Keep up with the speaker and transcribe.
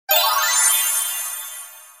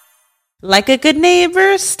Like a good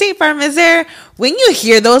neighbor, State Farm is there. When you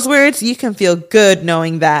hear those words, you can feel good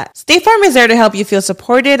knowing that. State Farm is there to help you feel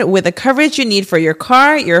supported with the coverage you need for your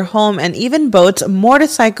car, your home, and even boats,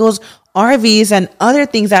 motorcycles, RVs, and other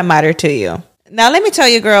things that matter to you. Now, let me tell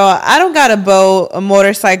you, girl, I don't got a boat, a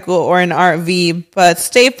motorcycle, or an RV, but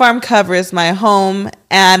State Farm covers my home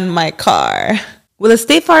and my car. With a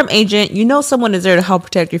State Farm agent, you know someone is there to help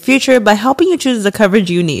protect your future by helping you choose the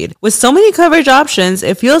coverage you need. With so many coverage options,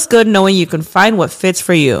 it feels good knowing you can find what fits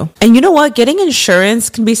for you. And you know what? Getting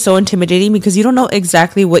insurance can be so intimidating because you don't know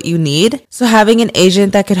exactly what you need. So having an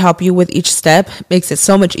agent that could help you with each step makes it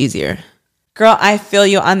so much easier. Girl, I feel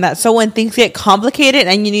you on that. So when things get complicated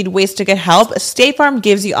and you need ways to get help, State Farm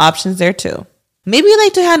gives you options there too. Maybe you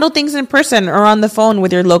like to handle things in person or on the phone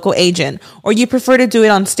with your local agent, or you prefer to do it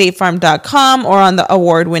on statefarm.com or on the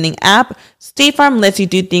award-winning app. State Farm lets you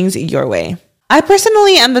do things your way. I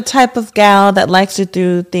personally am the type of gal that likes to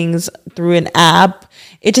do things through an app.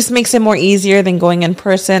 It just makes it more easier than going in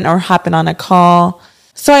person or hopping on a call.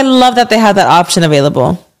 So I love that they have that option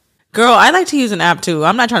available. Girl, I like to use an app too.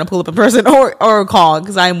 I'm not trying to pull up in person or call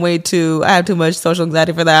because I have too much social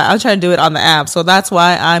anxiety for that. I'm trying to do it on the app. So that's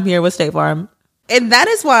why I'm here with State Farm. And that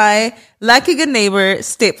is why, like a good neighbor,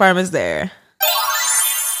 State Farm is there.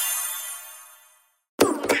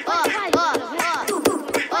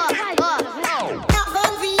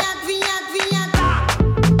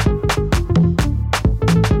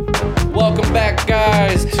 Welcome back,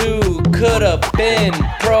 guys, to Coulda Been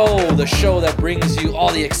Pro, the show that brings you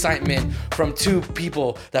all the excitement from two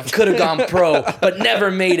people that could have gone pro but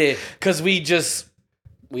never made it because we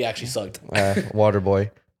actually sucked. Water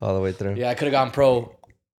boy. All the way through. Yeah, I could have gone pro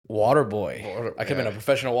water boy. I could have been a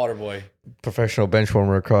professional water boy. Professional bench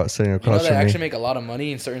warmer sitting across You know from they me. actually make a lot of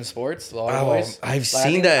money in certain sports. The water boys. I've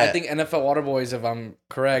seen that. I think NFL water boys, if I'm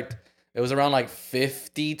correct, it was around like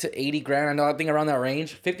 50 to 80 grand. I think around that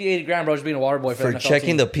range. 50 to 80 grand, bro, just being a water boy for for NFL checking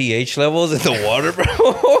team. the pH levels in the water, bro.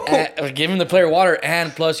 And giving the player water,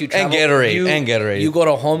 and plus you travel. And Gatorade. You go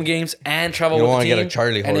to home games and travel You with don't the wanna team. get a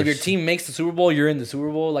Charlie And if horse. your team makes the Super Bowl, you're in the Super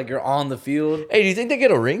Bowl. Like, you're on the field. Hey, do you think they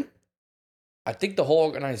get a ring? I think the whole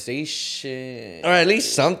organization, Or at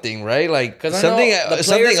least something, right? Like because something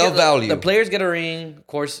of value. The players get a ring, of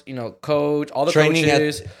course. You know, coach, all the Training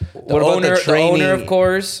coaches, what about the training? the owner, of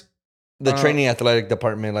course. The training athletic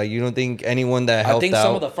department, like, you don't think anyone that helped I think out?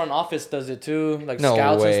 some of the front office does it too, like No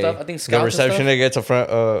scouts way. and stuff. I think The scouts receptionist gets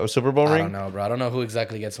a Super Bowl I ring? don't know, bro. I don't know who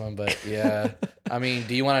exactly gets one, but yeah. I mean,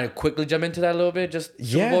 do you want to quickly jump into that a little bit? Just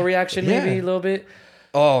Super Bowl reaction, maybe a little bit.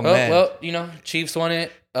 Oh, man. Well, you know, Chiefs won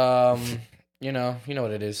it. You know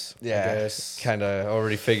what it is. I Yeah, guess. kind of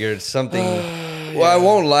already figured something. Well, I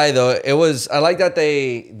won't lie though. I like that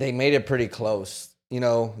they made it pretty close. You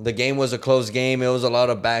know, the game was a close game. It was a lot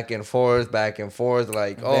of back and forth.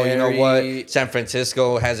 Like, oh, you know what? San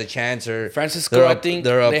Francisco has a chance, or Francisco, I think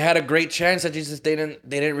they had a great chance. That just they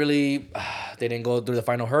didn't go through the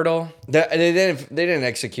final hurdle. They didn't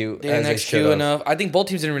execute. They didn't as they execute should've. enough. I think both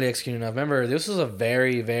teams didn't really execute enough. Remember, this was a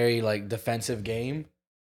very, very like defensive game,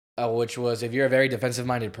 which was, if you're a very defensive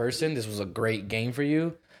minded person, this was a great game for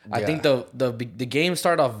you. I think the game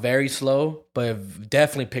started off very slow, but it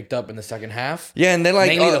definitely picked up in the second half. Yeah, and then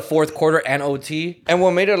mainly the fourth quarter and OT. And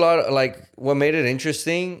what made it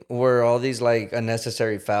interesting were all these like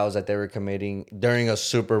unnecessary fouls that they were committing during a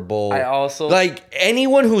Super Bowl. I also like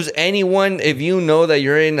anyone, if you know that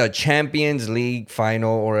you're in a Champions League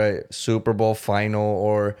final or a Super Bowl final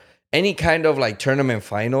or any kind of like tournament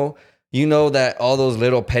final, you know that all those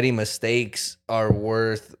little petty mistakes are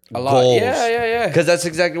worth a lot. Goals. Yeah. Because that's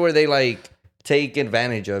exactly where they like take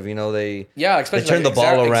advantage of. You know, especially turn the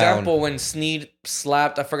ball around. Example, when Snead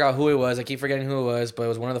slapped, I forgot who it was. I keep forgetting who it was, but it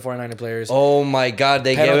was one of the 49er players. Oh my God,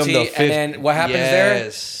 they Penalty, gave him the fifth. And then what happens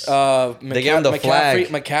there? They gave him the flag.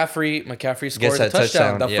 McCaffrey scored a a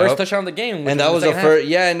touchdown. The first touchdown of the game. And that was the first.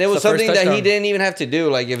 Yeah, and it was something that touchdown. he didn't even have to do.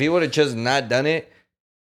 Like, if he would have just not done it,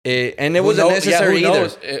 and it wasn't necessary either.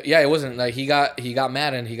 It wasn't. Like, he got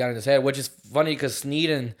mad and he got in his head, which is funny because Snead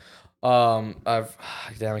and I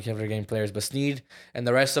can't forget game players, but Snead and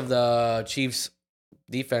the rest of the Chiefs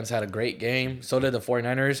defense had a great game. So did the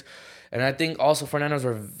 49ers. And I think also 49ers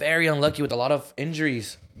were very unlucky with a lot of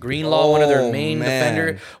injuries. Greenlaw, one of their main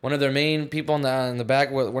defender, one of their main people in the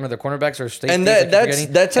back, one of their cornerbacks or safety. And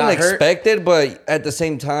that's unexpected, but at the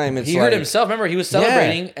same time, it's he hurt himself. Remember, he was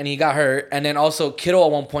celebrating and he got hurt. And then also Kittle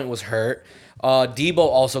at one point was hurt. Debo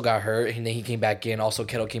also got hurt, and then he came back in. Also,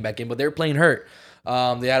 Kittle came back in, but they were playing hurt.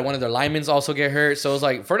 They had one of their linemen also get hurt. So it was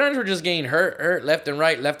like 49ers were just getting hurt, left and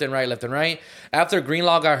right. After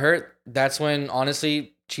Greenlaw got hurt, that's when,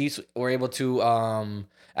 honestly, Chiefs were able to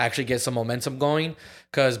actually get some momentum going.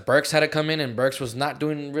 Because Burks had to come in, and Burks was not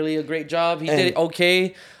doing really a great job. He did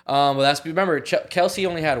okay. But remember, Kelsey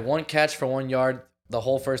only had 1 catch for 1 yard the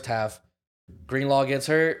whole first half. Greenlaw gets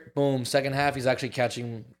hurt. Boom. Second half, he's actually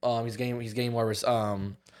catching. He's getting more.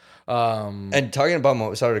 And talking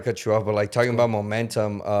about sorry to cut you off, but like talking about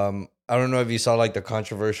momentum. I don't know if you saw like the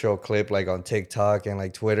controversial clip like on TikTok and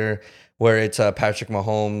like Twitter where it's Patrick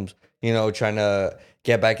Mahomes, trying to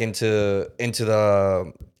get back into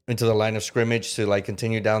the line of scrimmage to like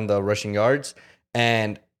continue down the rushing yards,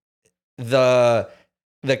 and the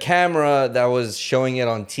camera that was showing it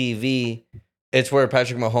on TV, it's where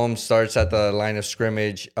Patrick Mahomes starts at the line of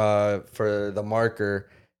scrimmage for the marker,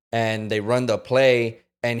 and they run the play.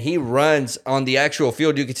 And he runs on the actual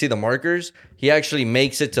field. You can see the markers. He actually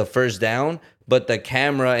makes it to first down, but the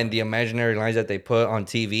camera and the imaginary lines that they put on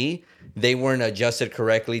TV, they weren't adjusted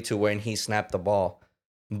correctly to when he snapped the ball.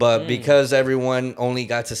 But because everyone only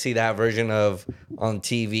got to see that version on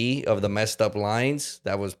TV of the messed up lines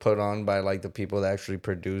that was put on by like the people that actually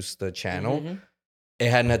produced the channel, it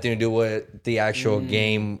had nothing to do with the actual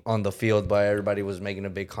game on the field, but everybody was making a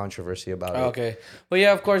big controversy about it. Okay. Well,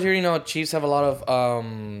 yeah, of course, Chiefs have a lot of,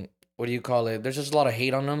 what do you call it? There's just a lot of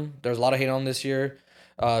hate on them. There's a lot of hate on them this year.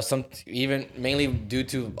 Some even mainly due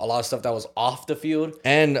to a lot of stuff that was off the field.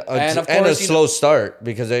 And a slow start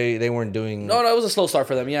because they weren't doing... No, it was a slow start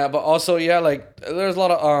for them, yeah. But also, yeah, like, there's a lot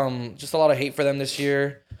of, just a lot of hate for them this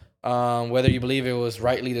year. Whether you believe it was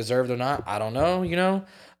rightly deserved or not, I don't know,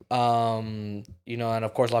 and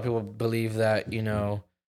of course, a lot of people believe that, a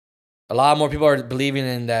lot more people are believing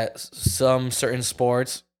in that some certain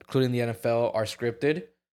sports, including the NFL, are scripted.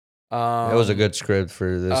 It was a good script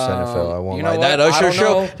for this NFL. I won't lie. What? That Usher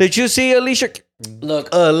show. Did you see Alicia? Look,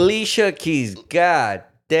 Alicia Keys. God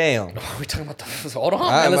damn. We're talking about hold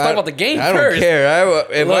on, man. Let's talk about the game first. I don't care.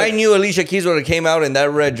 If I knew Alicia Keys would have came out in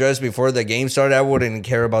that red dress before the game started, I wouldn't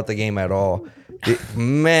care about the game at all.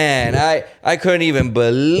 Man, I couldn't even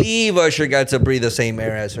believe Usher got to breathe the same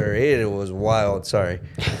air as her. It was wild. Sorry.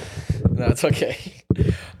 That's okay.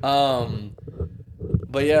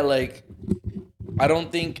 But yeah, like, I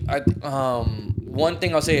don't think one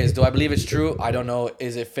thing I'll say is, do I believe it's true? I don't know.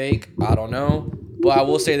 Is it fake? I don't know. But I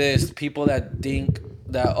will say this: people that think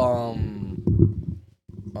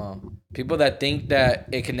that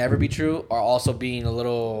it can never be true are also being a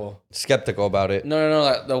little skeptical about it.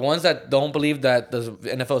 No. The ones that don't believe that the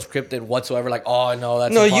NFL is scripted whatsoever, like, oh no,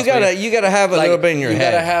 that's no. impossible. You gotta have a little bit in your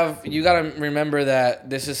head. You gotta remember that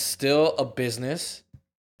this is still a business.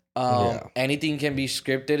 Anything can be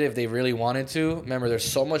scripted if they really wanted to. Remember, there's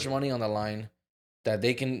so much money on the line that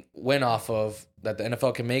they can win off of, that the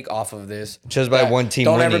NFL can make off of this. Just by one team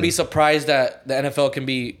Don't winning. ever be surprised that the NFL can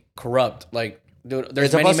be corrupt. Like, dude,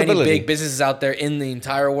 there's many big businesses out there in the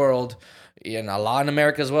entire world, and a lot in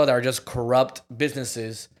America as well, that are just corrupt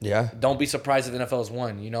businesses. Yeah. Don't be surprised if the NFL is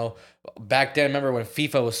one. Back then, remember when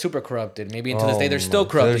FIFA was super corrupted? Maybe into this day they're still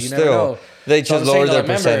corrupted. Never know. They just lowered their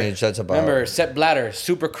percentage. That's about. Remember, Sepp Blatter,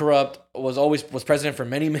 super corrupt, was president for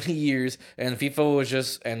many years, and FIFA was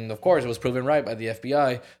just, and of course it was proven right by the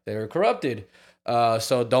FBI. They were corrupted.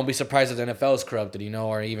 So don't be surprised if the NFL is corrupted,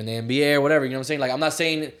 or even the NBA or whatever. You know what I'm saying? Like, I'm not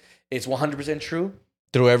saying it's 100% true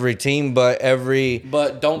through every team, but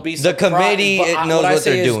don't be surprised. The committee knows what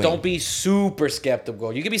they're doing. Don't be super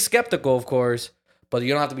skeptical. You can be skeptical, of course, but you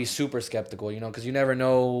don't have to be super skeptical, because you never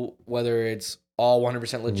know whether it's all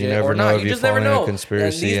 100% legit or not. You just never know. A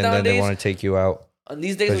conspiracy, and then they want to take you out.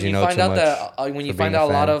 These days, when you find out that a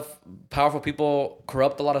lot of powerful people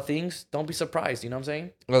corrupt a lot of things, don't be surprised. You know what I'm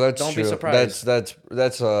saying? Well, that's don't true. Be surprised.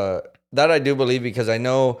 That I do believe, because I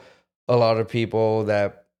know a lot of people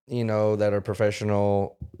that that are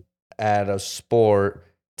professional at a sport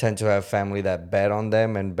tend to have family that bet on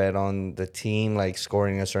them and bet on the team, like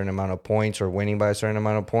scoring a certain amount of points or winning by a certain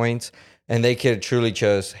amount of points, and they could truly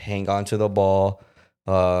just hang on to the ball,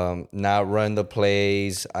 not run the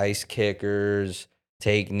plays, ice kickers,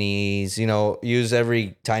 take knees, use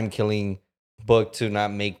every time-killing book to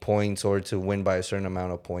not make points or to win by a certain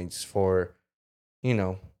amount of points for,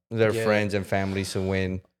 their friends and families to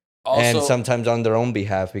win. Also, and sometimes on their own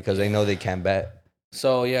behalf, because they know they can't bet.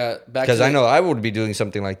 So, yeah, because I know I would be doing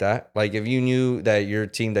something like that. Like, if you knew that your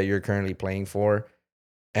team that you're currently playing for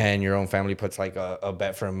and your own family puts like a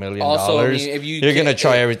bet for $1 million, if you're going to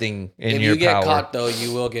try everything in your power. If you get caught, though,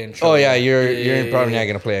 you will get in trouble. Oh, yeah, you're probably not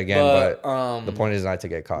going to play again, but the point is not to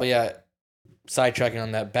get caught. But, yeah, sidetracking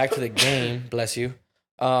on that. Back to the game, bless you.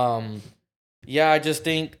 Yeah, I just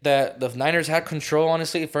think that the Niners had control,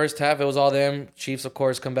 honestly. First half, it was all them. Chiefs, of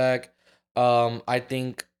course, come back. I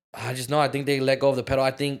think I just know. I think they let go of the pedal.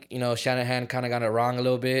 I think, Shanahan kind of got it wrong a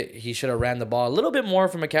little bit. He should have ran the ball a little bit more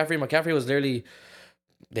from McCaffrey. McCaffrey was literally,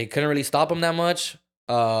 they couldn't really stop him that much.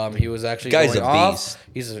 He was actually Guy's going a off.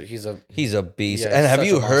 beast. He's a beast. Yeah, and have such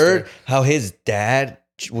you a monster. heard how his dad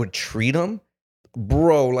would treat him?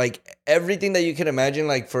 Bro, like everything that you can imagine,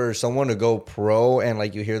 like for someone to go pro, and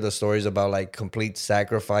like you hear the stories about like complete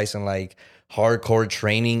sacrifice and like hardcore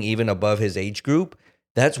training even above his age group.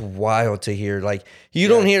 That's wild to hear. Like you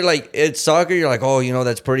don't hear like it's soccer, you're like, oh,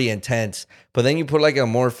 that's pretty intense. But then you put like a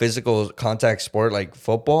more physical contact sport like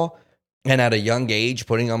football, and at a young age,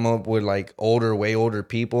 putting them up with like way older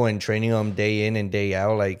people and training them day in and day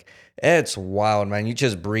out, like it's wild, man. You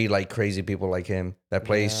just breed like crazy people like him that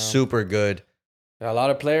play super good. A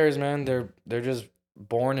lot of players, man, they're just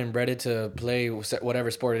born and bred to play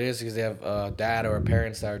whatever sport it is because they have a dad or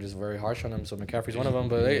parents that are just very harsh on them. So McCaffrey's one of them,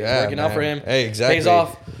 but it's working out for him. Hey, exactly. Pays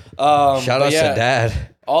off. Shout out to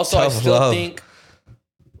dad. Also, Tough I still love. think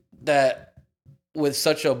that with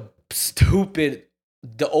such a stupid,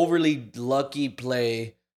 the overly lucky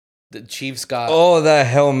play, the Chiefs got. Oh, that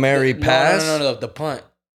Hail Mary pass. No, the punt.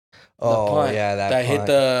 That hit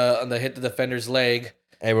the defender's leg.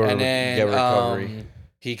 Able and to then get recovery.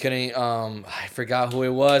 he couldn't. I forgot who it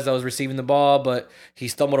was that was receiving the ball, but he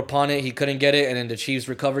stumbled upon it. He couldn't get it, and then the Chiefs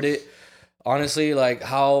recovered it. Honestly, like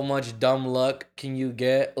how much dumb luck can you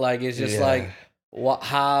get? Like it's just like what?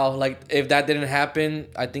 How? Like if that didn't happen,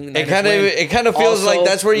 I think it kind of feels like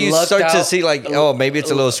that's where you start to see like, oh, maybe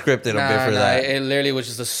it's a little scripted a bit for that. It literally was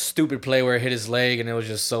just a stupid play where it hit his leg, and it was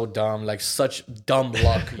just so dumb. Like such dumb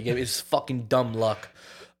luck. It's fucking dumb luck.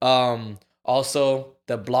 Also,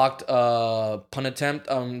 the blocked punt attempt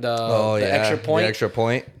on the extra point. The extra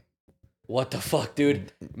point. What the fuck,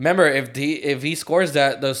 dude? Remember, if he scores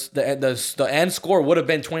that, the end score would have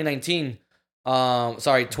been 2019.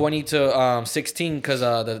 20-16, because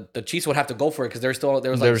the Chiefs would have to go for it because there was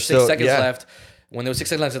like 6 seconds left. When there was 6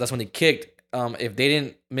 seconds left, that's when they kicked. If they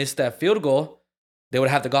didn't miss that field goal, they would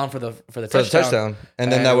have to gone for the touchdown.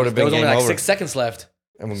 And then that would have been game over. There was only like 6 seconds left.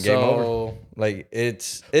 And game over. Like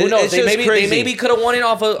who knows? They maybe could have won it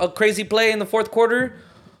off a crazy play in the fourth quarter.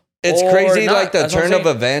 It's crazy, not. Like the turn of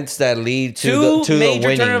events that lead to the winning.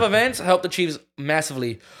 Major turn of events helped the Chiefs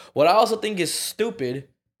massively. What I also think is stupid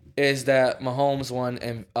is that Mahomes won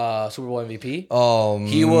Super Bowl MVP. Oh,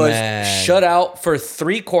 he was shut out for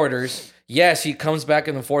 3 quarters. Yes, he comes back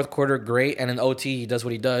in the fourth quarter, great, and in OT he does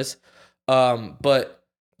what he does. But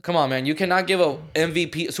come on, man, you cannot give a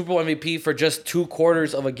Super Bowl MVP for just 2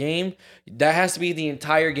 quarters of a game. That has to be the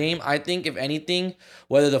entire game. I think if anything,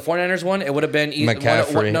 whether the 49ers won, it would have been either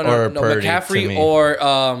McCaffrey or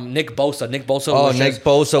Nick Bosa. Nick Bosa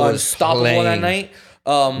was unstoppable that night.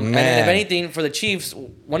 And if anything, for the Chiefs,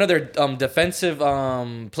 one of their defensive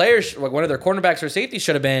players, like one of their cornerbacks or safety,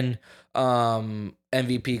 should have been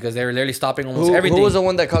MVP because they were literally stopping almost everything. Who was the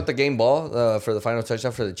one that caught the game ball for the final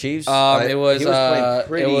touchdown for the Chiefs? It was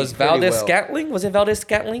Valdez-Scantling. Was it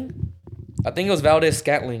Valdez-Scantling? I think it was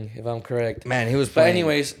Valdez-Scantling, if I'm correct. Man, he was playing. But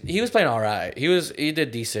anyways, he was playing all right. He did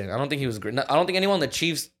decent. I don't think he was great. I don't think anyone on the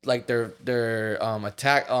Chiefs, like their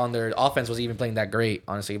attack on their offense was even playing that great,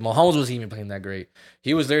 honestly. Mahomes wasn't even playing that great.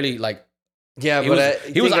 He was literally like, he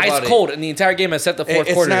was ice cold in the entire game except the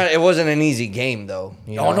fourth quarter. It wasn't an easy game though.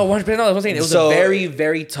 No, 100%. That's what I'm saying. It was a very,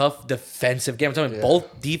 very tough defensive game. I'm telling you,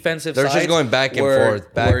 both defensive sides. They're just going back and forth,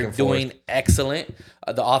 were doing excellent.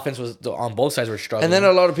 The offense was on both sides were struggling. And then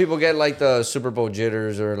a lot of people get like the Super Bowl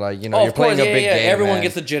jitters or like, you're playing a big game. Everyone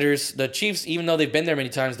gets the jitters. The Chiefs, even though they've been there many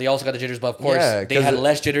times, they also got the jitters. But of course, they had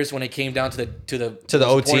less jitters when it came down to the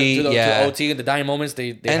OT, to OT, the dying moments.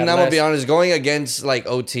 They and I'm gonna be honest, going against like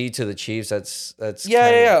OT to the Chiefs, that's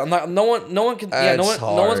I'm not, no one can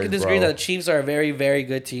disagree that the Chiefs are a very, very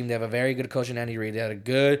good team. They have a very good coach in Andy Reid. They have a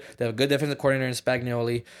good defensive coordinator in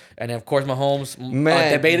Spagnuolo, and of course Mahomes.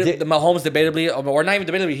 Mahomes debatably, or not even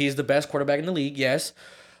debatably, he's the best quarterback in the league. Yes.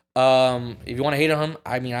 If you want to hate on him,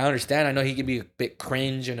 I mean, I understand. I know he can be a bit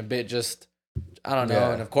cringe and a bit just, I don't know.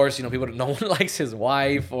 Yeah. And of course, no one likes his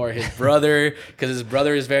wife or his brother because his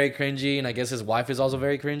brother is very cringy, and I guess his wife is also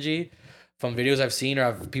very cringy. From videos I've seen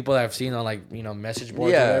or people that I've seen on like message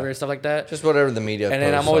boards or whatever, stuff like that. Just whatever the media. And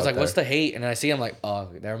then I'm always like, "What's the hate?" And then I see, I'm like, "Oh,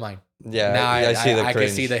 never mind." Yeah, now I can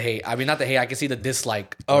see the hate. I mean, not the hate. I can see the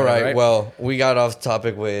dislike. All right. Well, we got off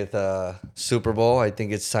topic with Super Bowl. I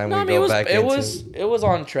think it's time we go back into. It was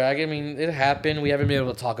on track. I mean, it happened. We haven't been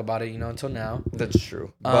able to talk about it, until now. That's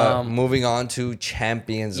true. But moving on to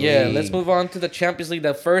Champions League. Yeah, let's move on to the Champions League.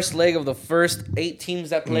 The first leg of the first 8 teams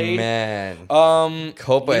that played. Man.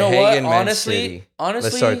 Copenhagen, Man City. Honestly,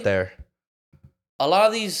 let's start there. A lot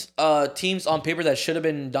of these teams on paper that should have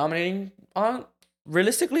been dominating on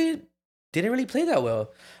realistically didn't really play that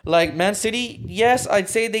well. Like Man City, yes, I'd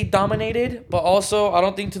say they dominated, but also I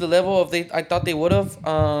don't think to the level of I thought they would have.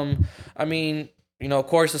 I mean, of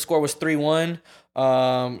course the score was 3-1.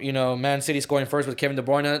 Man City scoring first with Kevin De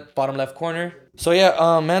Bruyne, bottom left corner. So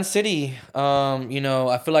yeah, Man City,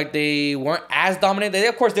 I feel like they weren't as dominant.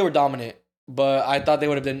 Of course they were dominant, but I thought they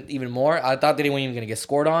would have been even more. I thought they weren't even gonna get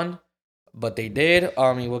scored on. But they did.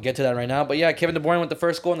 We'll get to that right now. But yeah, Kevin De Bruyne with the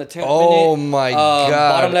first goal in the 10th minute. Oh my God.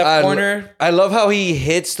 Bottom left corner. I love how he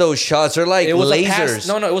hits those shots. They're like It was lasers. a pass.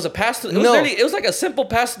 No, it was a pass. It was like a simple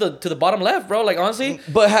pass to the bottom left, bro. Like, honestly.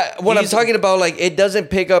 But what I'm talking about, like, it doesn't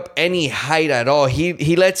pick up any height at all.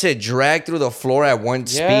 He lets it drag through the floor at one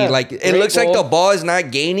speed. Like, it looks like the ball is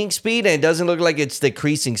not gaining speed, and it doesn't look like it's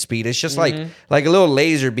decreasing speed. It's just like a little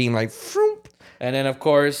laser beam, like, vroom. And then, of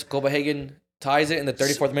course, Copenhagen ties it in the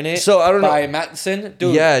 34th minute. So I don't know by Matson.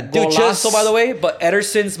 Dude, just by the way, but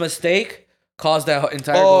Ederson's mistake caused that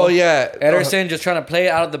entire goal. Oh yeah. Ederson just trying to play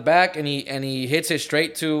it out of the back, and he hits it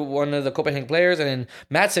straight to one of the Copenhagen players, and then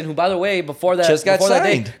Matson, who by the way before that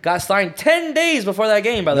got signed 10 days before that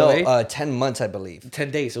game. By the way, 10 months I believe.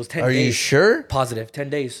 10 days. It was 10 days. Are you sure? Positive.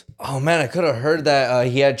 10 days. Oh man, I could have heard that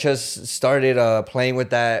he had just started playing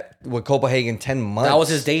with Copenhagen 10 months. That was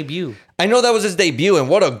his debut. I know that was his debut, and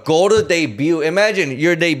what a goal to debut. Imagine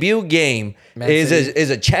your debut game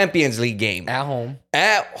is a Champions League game.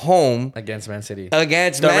 At home. Against Man City.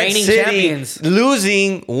 Against the Man reigning City. Champions.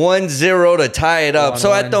 Losing 1-0 to tie it up.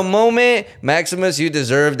 So at the moment, Maximus, you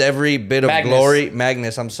deserved every bit of glory.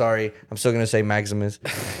 Magnus, I'm sorry. I'm still going to say Maximus.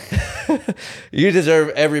 You deserve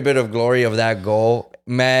every bit of glory of that goal.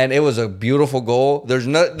 Man, it was a beautiful goal. There was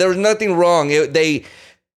nothing wrong. They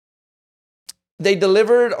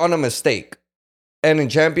delivered on a mistake. And in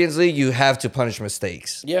Champions League, you have to punish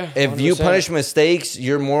mistakes. Yeah. 100%. If you punish mistakes,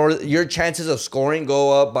 your chances of scoring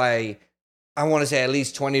go up by, I want to say, at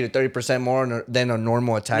least 20 to 30% more than a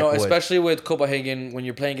normal attack would. Especially with Copenhagen, when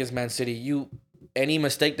you're playing against Man City, any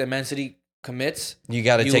mistake that Man City commits, you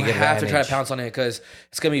got to take advantage. You have to try to pounce on it, because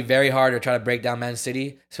it's going to be very hard to try to break down Man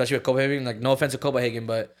City, especially with Copenhagen. Like, no offense to Copenhagen,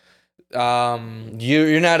 but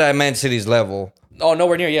you're not at Man City's level. Oh,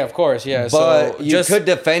 nowhere near. Yeah, of course. Yeah, but so you could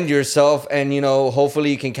defend yourself, and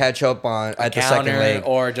hopefully you can catch up at the second leg,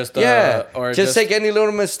 or just take any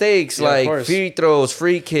little mistakes, like free throws,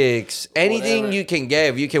 free kicks, anything you can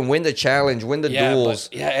give. You can win the challenge, win the duels.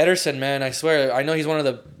 But, Ederson, man, I swear, I know he's one of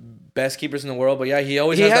the best keepers in the world, but he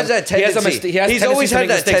always has that tendency. He's always had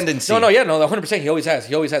that tendency. No, 100%. He always has.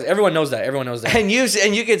 Everyone knows that. And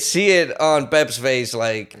you can see it on Pep's face,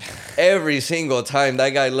 like every single time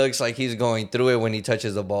that guy looks like he's going through it when he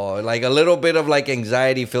touches the ball. Like a little bit of like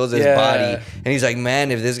anxiety fills his body, and he's like, man,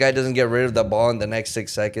 if this guy doesn't get rid of the ball in the next 6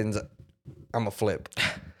 seconds, I'm a flip.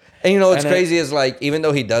 And what's crazy is, like, even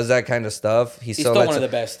though he does that kind of stuff, he's still one of the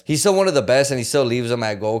best. He's still one of the best, and he still leaves them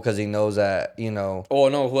at goal because he knows that, Oh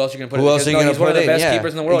no, who else you gonna put? Who else are you gonna put in? He's one of the best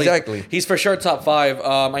keepers in the world. Exactly. He's for sure top 5.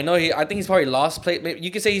 I think he's probably lost play. Maybe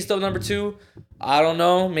you could say he's still number 2. I don't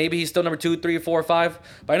know. Maybe he's still number 2, 3, 4, 5.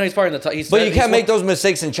 But I know he's probably in the top. But you can't make those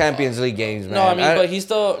mistakes in Champions League games, man. No, but he's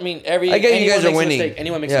still. I mean, I get you guys are winning.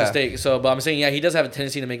 Anyone makes a mistake. So, but I'm saying, he does have a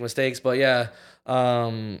tendency to make mistakes. But yeah.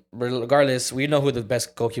 Regardless, we know who the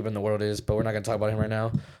best goalkeeper in the world is, but we're not gonna talk about him right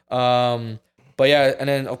now. But yeah, and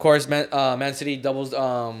then of course Man City goes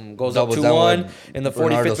up 2-1 in the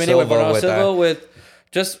 45th minute with Bernardo Silva with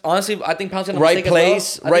just honestly, I think pouncing on right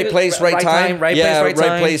place, right place, right time. Right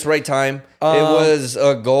place, right time. It was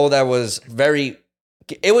a goal that was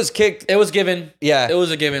it was kicked. It was given. Yeah. It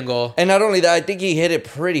was a given goal. And not only that, I think he hit it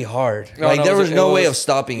pretty hard. There was no way of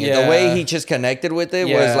stopping it. The way he just connected with it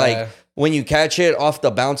was like when you catch it off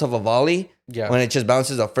the bounce of a volley, when it just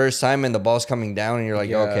bounces the first time and the ball's coming down and you're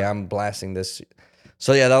like, okay, I'm blasting this.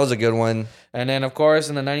 So yeah, that was a good one. And then of course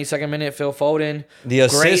in the 92nd minute, Phil Foden, the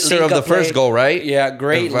assister of the first goal, right? Yeah,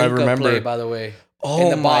 great link-up play, by the way. Oh, in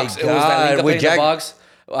the box. It was that link-up play in the box.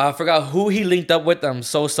 I forgot who he linked up with. I'm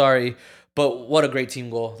so sorry. But what a great team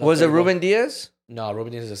goal. Was it Ruben Diaz? No,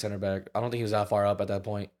 Ruben Diaz is a center back. I don't think he was that far up at that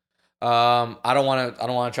point. I don't want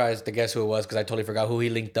to try to guess who it was because I totally forgot who he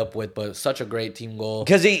linked up with. But such a great team goal.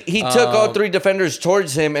 Because he took all 3 defenders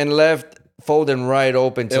towards him and left Foden right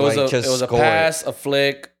open to just score. It was a pass, a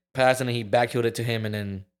flick, and then he backheeled it to him and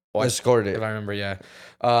then scored it. If I remember, yeah.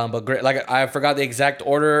 But great. Like I forgot the exact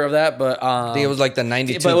order of that, but I think it was like the 92th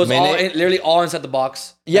minute. But it was literally all inside the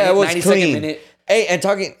box. Yeah, it was clean. Minute. Hey,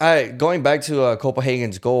 and going back to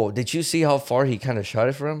Copenhagen's goal, did you see how far he kind of shot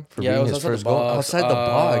it from for Yeah, it being was his outside the first goal? box. Outside the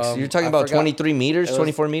box. You're talking I about forgot. 23 meters, It was-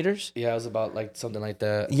 24 meters? Yeah, it was about like something like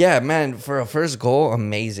that. Yeah, man, for a first goal,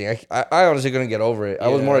 amazing. I honestly couldn't get over it. I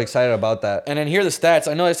was Yeah. more excited about that. And then here are the stats.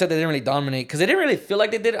 I know I said they didn't really dominate because they didn't really feel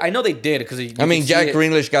like they did. I know they did because I mean, Jack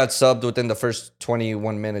Grealish got subbed within the first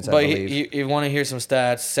 21 minutes, I But believe. you want to hear some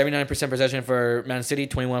stats: 79% possession for Man City,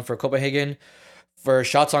 21 for Copenhagen. For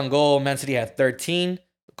shots on goal, Man City had 13.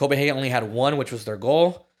 Copenhagen only had 1, which was their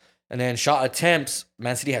goal. And then shot attempts,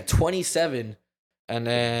 Man City had 27, and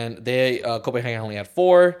then Copenhagen only had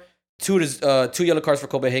 4. Two yellow cards for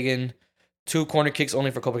Copenhagen. 2 corner kicks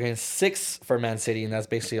only for Copenhagen, 6 for Man City, and that's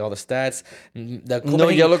basically all the stats. No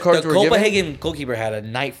yellow cards were given? Copenhagen goalkeeper had a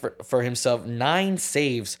night for himself, 9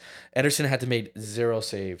 saves. Ederson had to make 0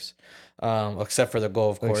 saves, except for the goal,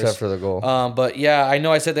 of course. Except for the goal. But yeah, I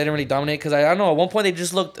know I said they didn't really dominate because I don't know. At one point, they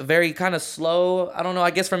just looked very kind of slow. I don't know. I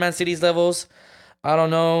guess for Man City's levels. I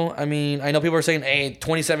don't know. I mean, I know people are saying, hey,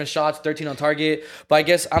 27 shots, 13 on target. But I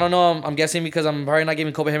guess, I don't know. I'm guessing because I'm probably not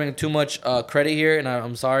giving Copenhagen too much credit here, and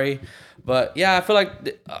I'm sorry. But yeah, I feel like,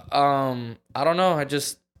 I don't know.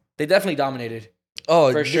 They definitely dominated.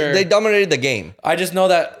 Oh, for sure. They dominated the game. I just know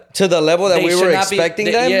that To the level that they we should were not be- expecting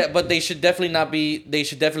they- them? Yeah, but they should definitely not be. They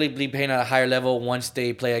should definitely be playing at a higher level once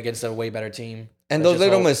they play against a way better team. And Let's those just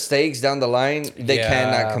little hope. mistakes down the line, they Yeah.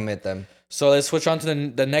 cannot commit them. So let's switch on to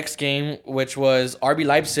the next game, which was RB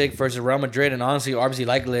Leipzig versus Real Madrid, and honestly, RB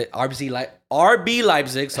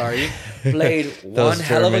Leipzig, played one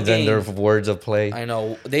hell of a Germans and game. their words of play. I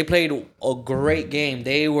know they played a great game.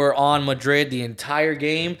 They were on Madrid the entire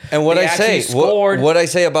game. And what They I say, actually scored. what I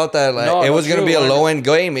say about that, like, No, it no, was going to true. be a low end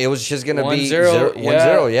game. It was just going to be 1-0,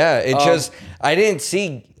 1-0. Yeah, it Um, just I didn't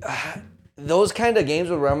see those kind of games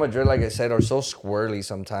with Real Madrid. Like I said, are so squirrely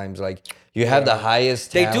sometimes. Like you have the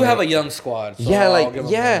highest. They do talent. have a young squad. So Yeah, I'll give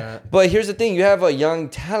them yeah. that. But here's the thing: you have a young,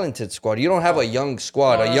 talented squad. You don't have a young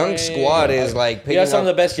squad. A young squad is like You picking have some of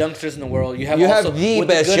up. the best youngsters in the world. You have You also, have the with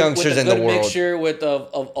best good- youngsters with a in the good world. Mixture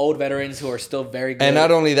of old veterans who are still very good. And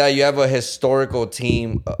not only that, you have a historical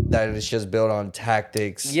team that is just built on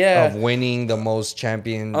tactics Yeah. of winning the most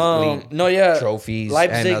Champions League trophies.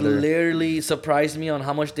 Leipzig and other. literally surprised me on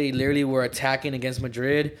how much they literally were attacking against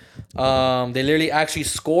Madrid. They literally actually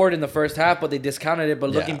scored in the first half, but they discounted it.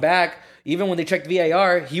 But looking Yeah. back, even when they checked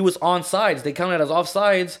VAR, he was onside. They counted it as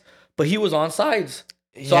offsides, but he was onside. So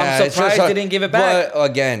Yeah, I'm it's just surprised hard. they didn't give it back. But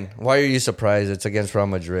again, why are you surprised? It's against Real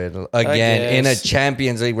Madrid again in a guess.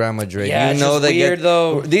 Champions League. Real Madrid. Yeah, you it's know just they weird, get.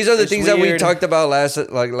 though. These are the It's things that we weird. talked about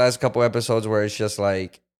last couple episodes, where it's just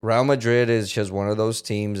like Real Madrid is just one of those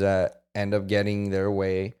teams that end up getting their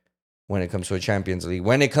way when it comes to a Champions League.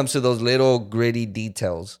 When it comes to those little gritty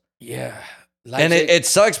details. Yeah. And it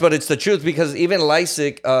sucks, but it's the truth, because even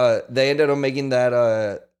Leipzig, they ended up making that.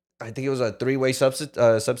 I think it was a 3-way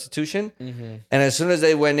substitution, Mm-hmm. and as soon as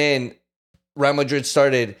they went in, Real Madrid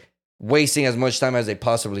started wasting as much time as they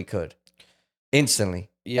possibly could. Instantly,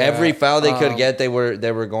 Yeah, every foul they could um, get, they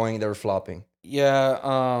were flopping.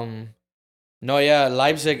 Yeah. No, yeah.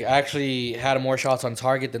 Leipzig actually had more shots on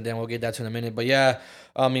target than them. We'll get that to in a minute. But yeah,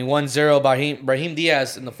 I mean, 1-0. Brahim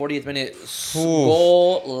Diaz in the 40th minute.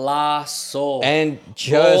 Golazo. And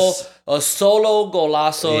just a solo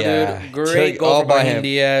golazo, Yeah. dude. Great Took goal all for by Brahim him.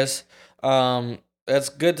 Diaz. That's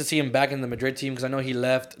good to see him back in the Madrid team, because I know he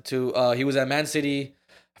left to he was at Man City.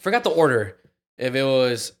 I forgot the order. If it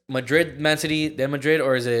was Madrid, Man City, then Madrid,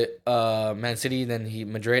 or is it Man City, then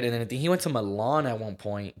Madrid, and then I think he went to Milan at one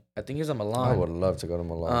point. I think he was at Milan. I would love to go to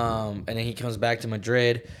Milan. And then he comes back to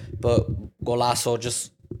Madrid. But golazo,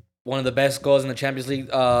 just one of the best goals in the Champions League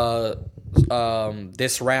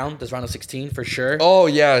this round of 16 for sure. Oh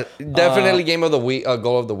yeah, definitely game of the week,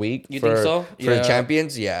 goal of the week. You for, think so? For Yeah. the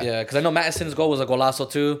champions? Yeah. Yeah, because I know Madison's goal was a golazo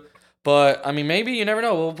too. But I mean, maybe you never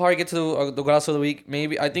know. We'll probably get to the golazo of the week.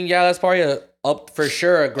 Maybe I think that's probably up for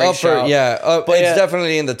sure. A great shot. But it's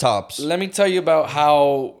definitely in the tops. Let me tell you about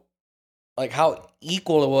how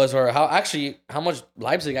equal it was, or how much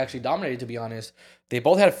Leipzig actually dominated, to be honest. They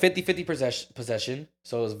both had 50-50 possession,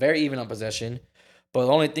 so it was very even on possession. But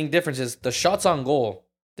the only difference is the shots on goal.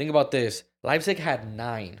 Think about this. Leipzig had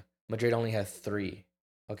 9. Madrid only had 3.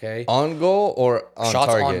 Okay? On goal or on shots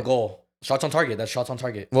target? on goal. Shots on target. That's shots on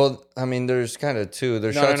target. Well, I mean, there's kind of two.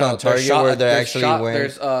 There's No, shots no. on target where they actually win.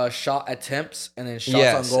 There's shot attempts and then shots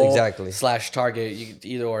Yes, on goal exactly. / target.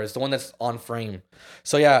 Either or. It's the one that's on frame.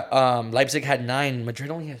 So yeah, Leipzig had 9.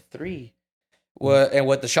 Madrid only had 3. And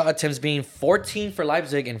with the shot attempts being 14 for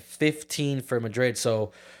Leipzig and 15 for Madrid.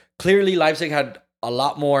 So clearly Leipzig had a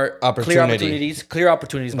lot more Opportunity. clear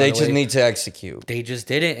opportunities. By They the just way. need to execute. They just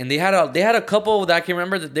didn't, and they had a couple that I can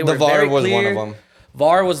remember that they The were VAR very was clear. one of them.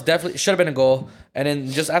 VAR was definitely should have been a goal, and then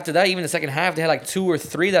just after that, even the second half, they had like 2 or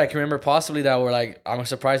 3 that I can remember possibly that were like, I'm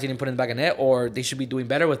surprised he didn't put in the back of net, or they should be doing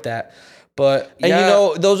better with that. But And yeah, you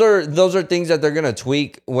know, those are things that they're gonna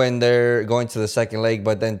tweak when they're going to the second leg.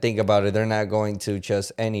 But then think about it, they're not going to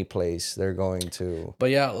just any place. They're going to. but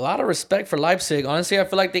yeah, a lot of respect for Leipzig. Honestly, I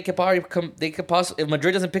feel like they could probably come. They could possibly, if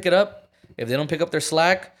Madrid doesn't pick it up, if they don't pick up their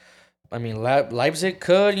slack, I mean, Leipzig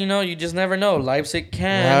could. You know, you just never know. Leipzig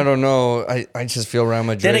can. I don't know. I just feel Real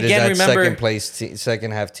Madrid Then again, is that remember- second place,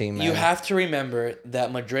 second half team. Man. You have to remember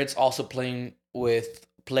that Madrid's also playing with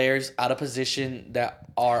players out of position that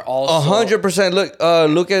are also 100%. Look,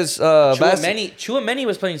 Lucas Vasquez. Chouameni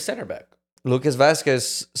was playing center back. Lucas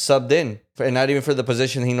Vasquez subbed in, and not even for the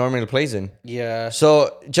position he normally plays in. Yeah.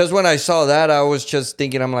 So just when I saw that, I was just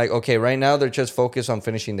thinking, I'm like, okay, right now they're just focused on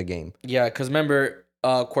finishing the game. Yeah, because remember,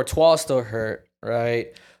 Courtois still hurt,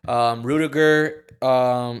 right? Rudiger,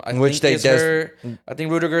 I Which think they is hurt. I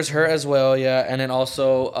think Rudiger's hurt as well. Yeah, and then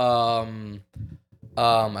also,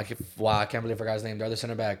 I can't believe I forgot his name. Their other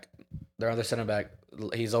center back.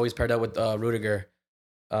 He's always paired up with Rudiger.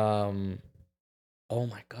 Oh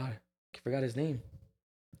my god, I forgot his name.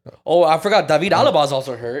 Oh, I forgot. David Alaba's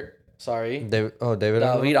also hurt. Sorry. David David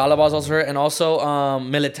Alaba's also hurt, and also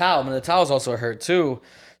Militao. Militao's also hurt too.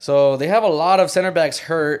 So they have a lot of center backs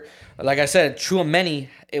hurt. Like I said, Chouameni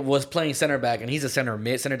was playing center back, and he's a center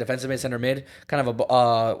defensive mid, center mid, kind of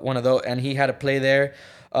a one of those, and he had to play there.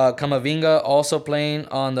 Camavinga also playing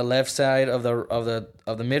on the left side of the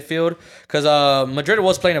midfield, because Madrid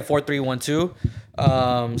was playing a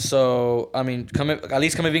 4-3-1-2. So I mean, at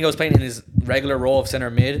least Camavinga was playing in his regular role of center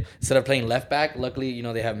mid instead of playing left back. Luckily, you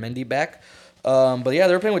know, they have Mendy back. But yeah,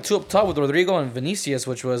 they were playing with 2 up top with Rodrigo and Vinicius,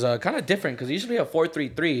 which was kind of different because usually a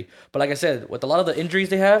 4-3-3. But like I said, with a lot of the injuries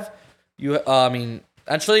they have,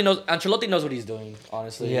 Ancelotti knows what he's doing.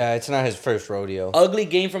 Honestly, Yeah, it's not his first rodeo. ugly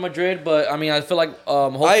game for Madrid, but I mean, I feel like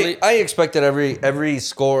hopefully. I expected every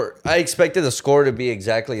score. I expected the score to be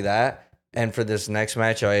exactly that. And for this next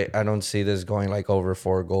match, I don't see this going like over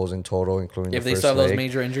 4 goals in total, including if the they first still have those leg.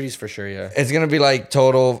 major injuries, for sure, yeah. It's gonna be like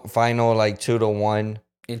total final like 2-1.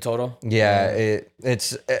 In total, Yeah,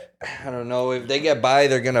 it's I don't know, if they get by,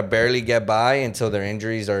 they're gonna barely get by until their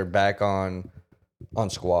injuries are back on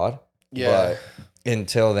squad. Yeah. But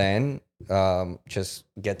until then, just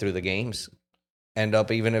get through the games. End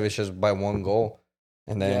up even if it's just by 1 goal,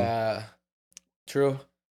 and then yeah, true.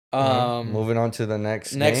 moving on to the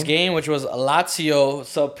next game, which was Lazio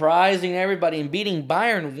surprising everybody and beating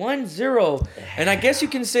Bayern 1-0. And I guess you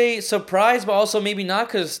can say surprise, but also maybe not,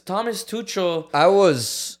 because Thomas Tuchel,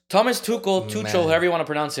 Man. however you want to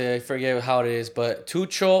pronounce it, I forget how it is, but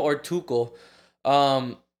Tuchel or Tuchel,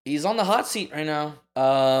 he's on the hot seat right now.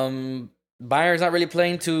 Bayern's not really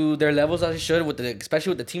playing to their levels as they should, especially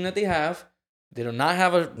with the team that they have. They do not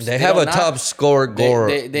have a. They have a top scorer.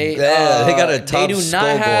 They got a top. They do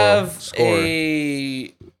not have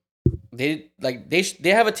a. They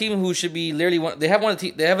have a team who should be literally one. They have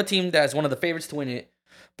a team that's one of the favorites to win it,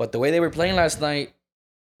 but the way they were playing last night,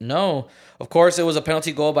 no. Of course, it was a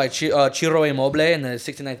penalty goal by Ciro Immobile in the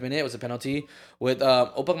 69th minute. It was a penalty with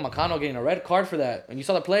Opak Makano getting a red card for that. And you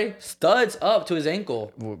saw the play, studs up to his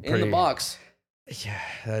ankle in the box. Yeah,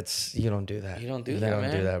 you don't do that. You don't do that, man. You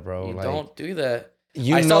don't do that, bro. You don't do that.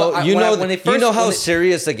 You know how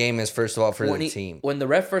serious the game is. First of all, for the team. When the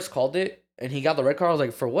ref first called it and he got the red card, I was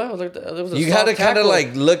like, for what? I was like, there was a you had to kind of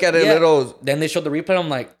like look at it a little. Then they showed the replay. I'm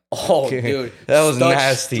like, oh, dude, that was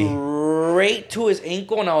nasty. Straight to his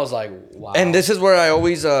ankle, and I was like, wow. And this is where I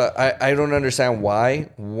always I don't understand why.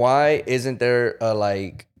 Why isn't there a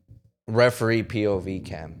like referee POV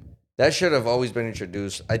cam? That should have always been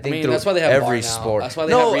introduced. I think through that's why they have every VAR now. sport. That's why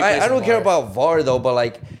they have replays I don't and care VAR. about VAR though, but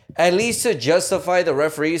like at least to justify the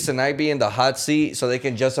referees to not be in the hot seat, so they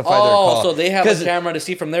can justify their call. So they have a camera to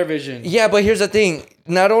see from their vision. Yeah, but here's the thing: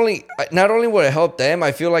 not only would it help them,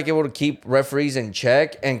 I feel like it would keep referees in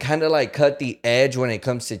check and kind of like cut the edge when it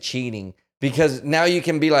comes to cheating. Because now you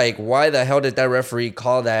can be like, why the hell did that referee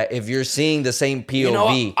call that if you're seeing the same POV? You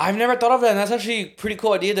know, I've never thought of that, and that's actually a pretty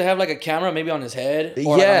cool idea to have like a camera maybe on his head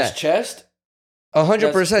or like on his chest.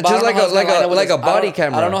 100%, just like a body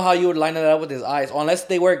camera. I don't know how you would line it up with his eyes, unless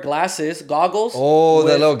they wear goggles. Oh,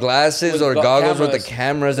 the little glasses or goggles with the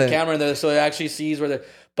cameras camera, so it actually sees where they're.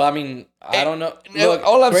 But I mean, I don't know. Look,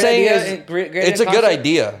 all I'm great saying idea, is great it's a good concept.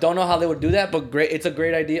 idea. Don't know how they would do that, but great. It's a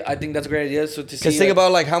great idea. I think that's a great idea. So to see, Because think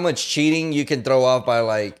about like how much cheating you can throw off by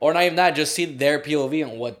like. or not even that, just see their POV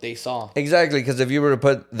and what they saw. Exactly, because if you were to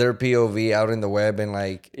put their POV out in the web and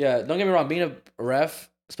like. Yeah, don't get me wrong. Being a ref,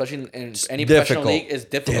 especially in any Difficult. professional league, is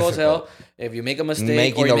difficult as hell. If you make a mistake,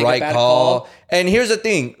 Making or you the make right a bad call. And here's the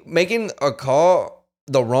thing, making a call,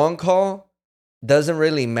 the wrong call, doesn't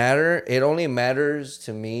really matter. It only matters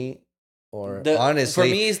to me, or honestly, for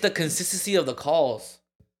me, it's the consistency of the calls.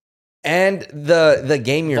 and the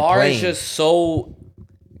game you're VAR playing. is just so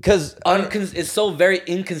Because it's so very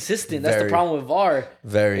inconsistent. That's the Very. problem with VAR.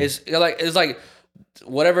 Very. It's like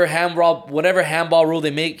whatever handball rule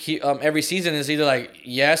they make every season is either like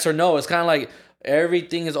yes or no. It's kind of like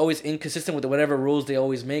everything is always inconsistent with whatever rules they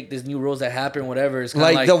always make. There's new rules that happen, whatever. It's kind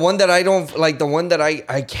of like the one that I don't like, the one that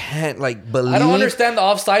I can't like believe. I don't understand the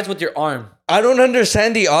offsides with your arm. I don't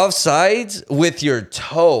understand the offsides with your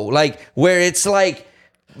toe, like where it's like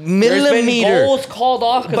There's been millimeter goals called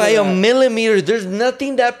off 'cause by of a that. millimeter. There's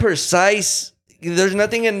nothing that precise. There's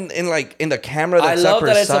nothing in the camera I that's love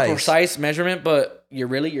that that it's a precise measurement, but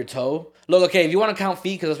your toe. Look, okay, if you want to count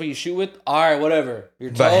feet because that's what you shoot with, all right, whatever.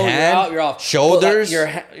 Your toe, But you're hand, out, you're off. shoulders?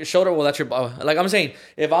 But your shoulder, well, that's your ball. Like I'm saying,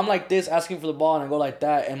 if I'm like this asking for the ball and I go like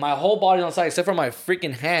that, and my whole body's on side except for my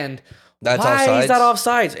freaking hand, That's why offsides. is that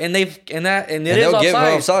offsides? And it And is they'll give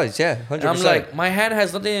offsides. offsides, yeah, 100%. And I'm like, my hand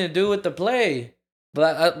has nothing to do with the play.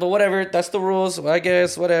 But whatever, that's the rules. I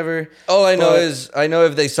guess whatever. all I know but- is I know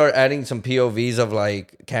if they start adding some POVs of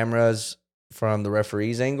like cameras from the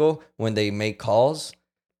referee's angle when they make calls,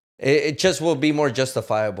 it just will be more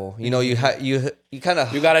justifiable. You know, you kind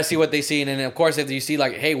of You gotta see what they see, and then of course if you see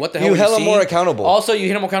like, hey, what the hell? You were held 'em seeing? more accountable. Also, you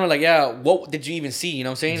hit them accountable, like, yeah, what did you even see? You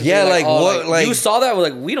know what I'm saying? Yeah, They're like, what, like- you saw that? We're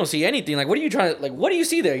like, we don't see anything. Like, what are you trying to like? What do you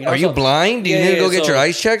see there? You know, Are you blind? Do you need to go get your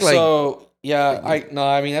eyes checked? Like, so yeah,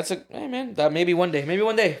 I mean that's hey man, that maybe one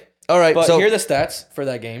day. all right. But So here are the stats for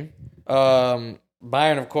that game.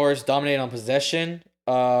 Bayern, of course, dominated on possession.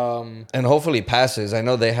 and hopefully passes. I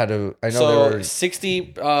know they had to. I know So they were 60,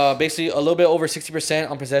 basically a little bit over 60%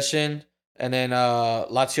 on possession, and then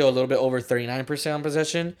Lazio a little bit over 39% on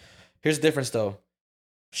possession. Here's the difference though: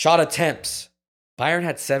 shot attempts. Bayern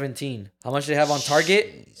had 17. How much did they have on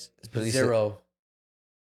target? But he said- 0.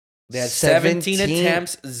 They had 17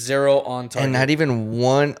 attempts, 0 on target. and not even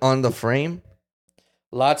one on the frame.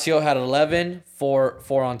 Lazio had 11, 4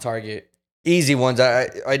 on target. Easy ones.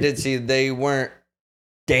 I did see they weren't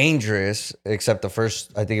dangerous except the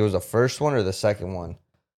first. I think it was the first one or the second one.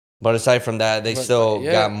 But aside from that, they But, still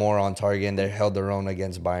yeah. got more on target and they held their own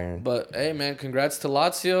against Bayern. But hey, man, congrats to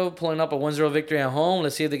Lazio pulling up a 1-0 victory at home.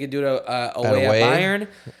 Let's see if they can do it away away? at Bayern.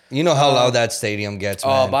 You know how loud that stadium gets,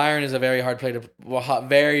 Oh, man. Bayern is a very hard play to,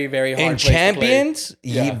 very, very hard In place to play. champions,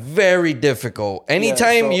 Yeah. very difficult.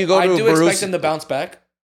 Anytime Yeah, so you go to I do expect Borussia, them to bounce back,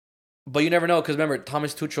 but you never know because remember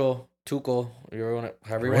Thomas Tuchel, however you want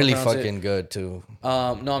to really pronounce fucking good too. it.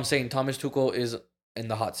 No, I'm saying Thomas Tuchel is in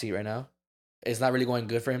the hot seat right now. It's not really going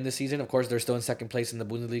good for him this season. Of course, they're still in second place in the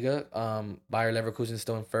Bundesliga. Bayer Leverkusen is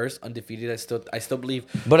still in first, undefeated. I still believe.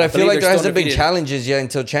 But I feel believe like they're there hasn't still been undefeated. challenges yet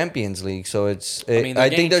until Champions League. So it's. I mean,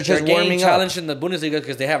 I think they're just getting warming up. challenged in the Bundesliga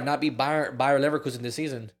because they have not beat Bayer Leverkusen this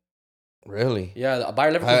season. Really, Yeah,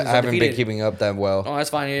 Bayer Leverkusen I is haven't undefeated. been keeping up that well. Oh,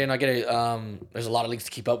 that's fine. Yeah, and I get it. There's a lot of leagues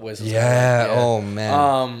to keep up with. So it's Yeah. kinda like, Oh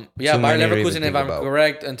man. Yeah, Too Bayer many to even Leverkusen, if think I'm about.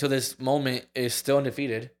 correct, until this moment is still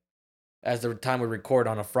undefeated, as the time we record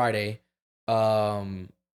on a Friday.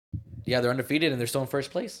 Yeah, they're undefeated and they're still in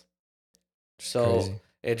first place. So Crazy.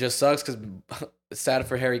 it just sucks because it's sad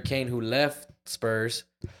for Harry Kane who left Spurs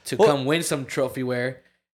to Well- come win some trophy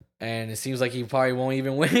and it seems like he probably won't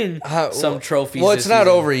even win some trophies. Well, this it's not season.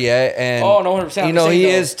 over yet, and Oh, no, 100%. you I'm know saying, he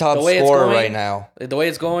though, is top the way it's scorer going- right now. The way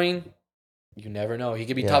it's going, you never know. He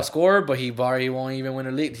could be Yeah. top scorer, but he won't even win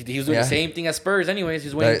a league. He was doing Yeah. the same thing as Spurs, anyways.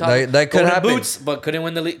 He's winning That could golden happen. boots, but couldn't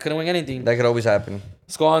win the league. Couldn't win anything. That could always happen.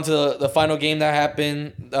 Let's go on to the final game that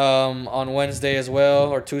happened on Wednesday as well,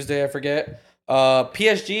 or Tuesday, I forget.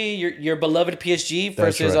 PSG, your beloved PSG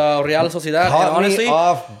That's versus right. Real Sociedad. And Caught honestly, me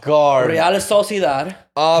off guard. Real Sociedad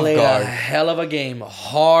Off played guard. a hell of a game.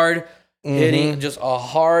 Hard hitting, just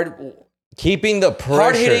a Keeping the pressure.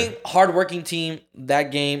 hard hitting, hard working team.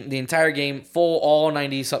 That game, the entire game, full all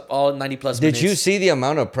 90 plus Did minutes. you see the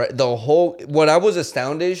amount of what I was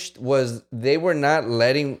astonished was they were not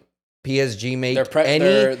letting PSG make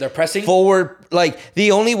they're pressing forward. Like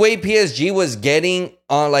the only way PSG was getting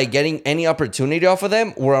any opportunity off of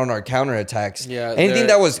them were on our counterattacks. Yeah,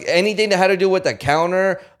 anything that had to do with the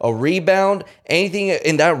counter, a rebound, anything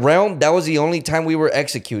in that realm, that was the only time we were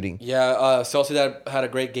executing. Yeah, Sociedad had a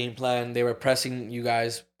great game plan. They were pressing you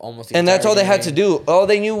guys almost. And that's all they had to do. All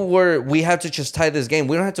they knew we have to just tie this game.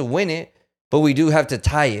 We don't have to win it, but we do have to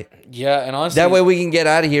tie it. Yeah, and honestly, that way we can get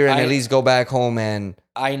out of here and at least go back home. And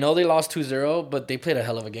I know they lost 2-0, but they played a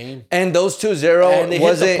hell of a game. And those 2-0 and they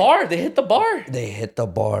hit the bar. They hit the bar. They hit the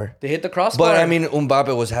bar. They hit the crossbar. But I mean,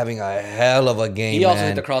 Mbappe was having a hell of a game. He also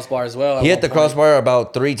hit the crossbar as well. He hit the crossbar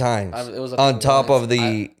about 3 times. It was on top of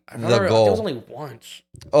the goal. It was only once.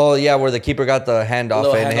 Oh yeah, where the keeper got the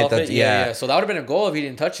handoff and hit the yeah. So that would have been a goal if he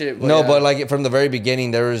didn't touch it. But no, but like from the very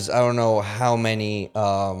beginning, there was I don't know how many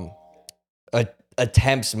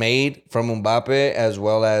attempts made from Mbappe as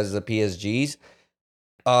well as the PSG's.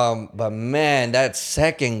 But man, that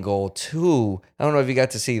second goal too. I don't know if you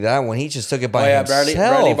got to see that one. He just took it by himself.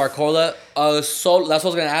 Bradley Barcola. So that's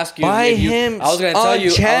what I was gonna ask you. By him, I was gonna tell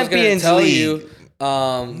you. Champions League.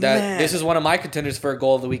 That this is one of my contenders for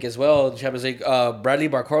goal of the week as well. Champions League. Bradley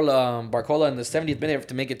Barcola in the 70th minute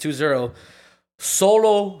to make it 2-0.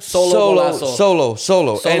 Solo golazo.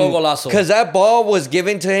 Because that ball was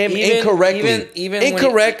given to him incorrectly.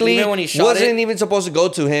 Incorrectly. When he shot wasn't even supposed to go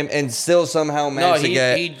to him and still somehow managed to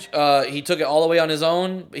get... he took it all the way on his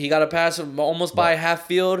own. He got a pass almost by half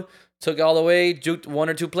field. Took it all the way. Juked 1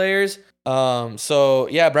 or 2 players. So,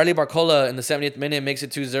 yeah, Bradley Barcola in the 70th minute makes it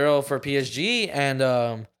 2-0 for PSG.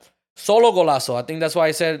 And... Solo golazo. I think that's why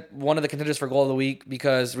I said one of the contenders for goal of the week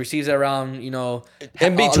because receives it around,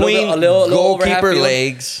 in between a little goalkeeper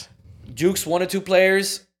legs. Jukes 1 or 2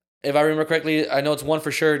 players. If I remember correctly, I know it's 1 for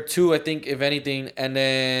sure. 2, I think, if anything. And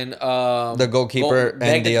then the goalkeeper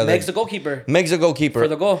Meg's the goalkeeper. Meg's the goalkeeper. For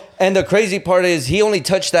the goal. And the crazy part is he only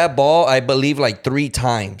touched that ball, I believe, like 3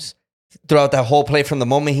 times throughout that whole play. From the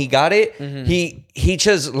moment he got it, he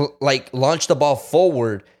just like launched the ball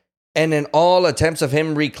forward. And in all attempts of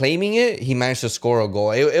him reclaiming it, he managed to score a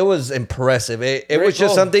goal. It was impressive. It was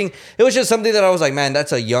just something. It was just something that I was like, man,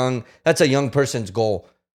 that's a young person's goal.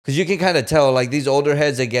 Because you can kind of tell, like these older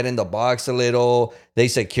heads, they get in the box a little, they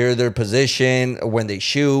secure their position when they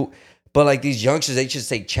shoot. But like these youngsters, they just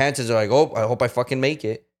take chances. They're like, oh, I hope I fucking make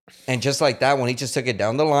it. And just like that, when he just took it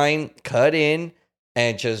down the line, cut in,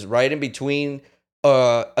 and just right in between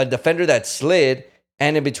a defender that slid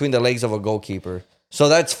and in between the legs of a goalkeeper. So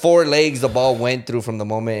that's 4 legs the ball went through from the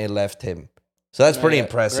moment it left him. So that's pretty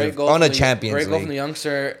impressive on a Champions League. Great goal from the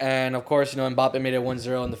youngster. And, of course, Mbappe made it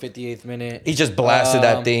 1-0 in the 58th minute. He just blasted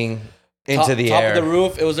that thing into the air. Top of the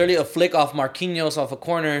roof. It was literally a flick off Marquinhos off a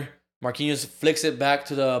corner. Marquinhos flicks it back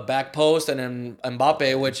to the back post, and then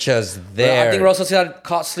Mbappe, which just there. I think Real Sociedad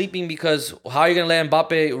caught sleeping because how are you gonna let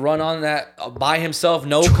Mbappe run on that by himself?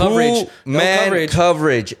 No coverage,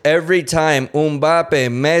 coverage every time. Mbappe,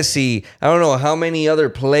 Messi, I don't know how many other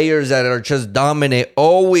players that are just dominant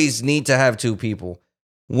always need to have 2 people.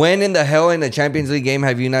 When in the hell in a Champions League game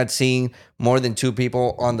have you not seen more than 2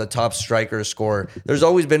 people on the top striker scorer? There's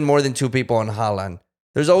always been more than 2 people on Haaland.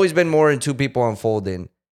 There's always been more than 2 people on Foden.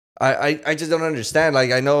 I just don't understand.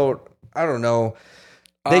 Like I don't know.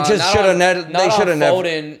 They just should have never.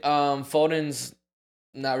 Foden's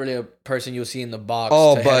not really a person you'll see in the box.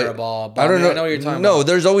 Oh, but a ball. But I don't know. I know what you're talking no, about.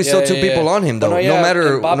 There's always still 2 people on him though. No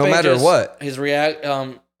matter what.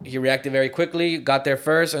 He reacted very quickly. Got there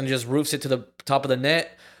first and just roofs it to the top of the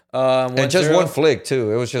net. And just 1 flick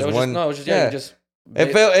too. It was just one.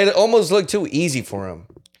 It almost looked too easy for him.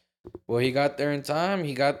 Well, he got there in time.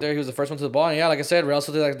 He got there. He was the first one to the ball. And yeah, like I said, Real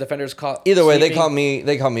Sociedad, like defenders caught. Either way, sleeping.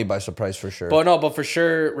 They caught me by surprise for sure. But for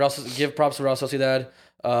sure, give props to Real Sociedad.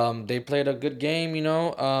 They played a good game.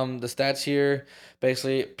 The stats here,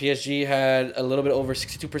 basically, PSG had a little bit over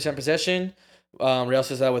 62% possession. Real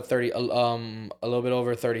Sociedad with a little bit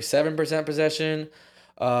over 37% possession.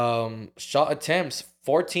 Shot attempts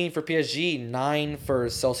 14 for PSG, 9 for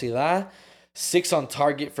Sociedad. 6 on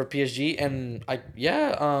target for PSG, and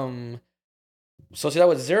Sociedad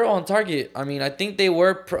with 0 on target. I mean, I think they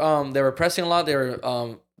were pressing a lot. They're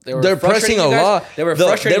pressing a lot. They were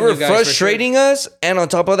frustrating us, and on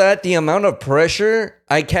top of that, the amount of pressure.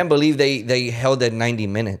 I can't believe they held at 90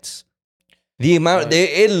 minutes. The amount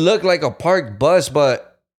it looked like a park bus,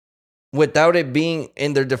 but without it being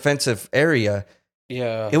in their defensive area.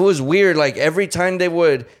 Yeah, it was weird. Like every time they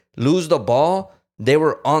would lose the ball, they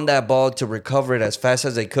were on that ball to recover it as fast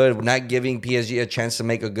as they could, not giving PSG a chance to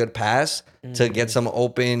make a good pass to get some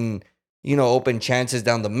open chances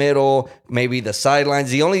down the middle, maybe the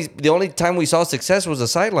sidelines. The only time we saw success was the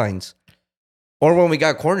sidelines. or when we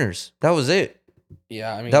got corners. That was it.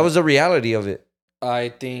 Yeah, I mean, That was the reality of it. I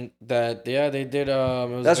think that they did.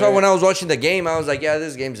 That's why when I was watching the game, I was like, yeah,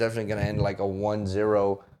 this game's definitely gonna end like a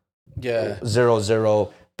 1-0, yeah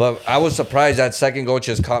 0-0. But I was surprised that second goal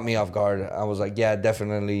just caught me off guard. I was like, yeah,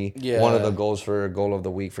 definitely one of the goals for goal of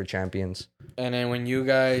the week for champions. And then when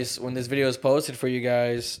this video is posted for you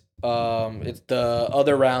guys, it's the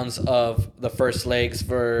other rounds of the first legs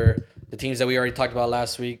for the teams that we already talked about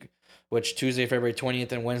last week, which Tuesday, February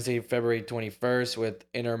 20th and Wednesday, February 21st with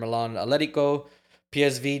Inter Milan, Atletico,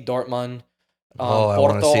 PSV, Dortmund, I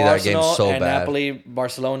want to Porto, see that Arsenal, game so and bad. Napoli,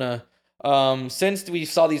 Barcelona. Since we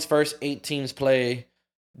saw these first 8 teams play,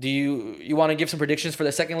 do you want to give some predictions for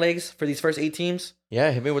the second legs for these first 8 teams? Yeah,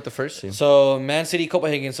 hit me with the first team. So Man City,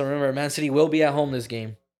 Copenhagen. So remember, Man City will be at home this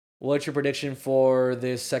game. What's your prediction for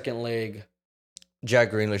this second leg?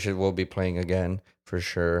 Jack Grealish will be playing again for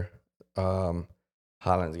sure.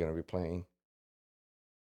 Haaland's gonna be playing.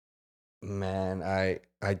 Man, I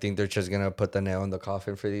think they're just gonna put the nail in the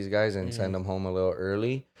coffin for these guys and send them home a little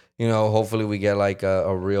early. You know, hopefully we get like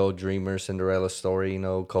a real dreamer Cinderella story. You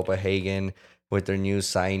know, Copenhagen with their new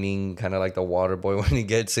signing, kind of like the water boy when he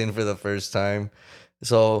gets in for the first time.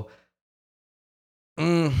 So,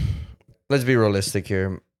 let's be realistic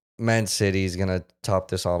here. Man City is gonna top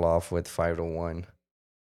this all off with 5-1.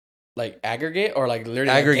 Like aggregate or like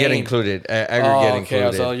literally Aggregate included. Aggregate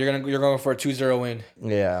included. So you're going for a 2-0 win.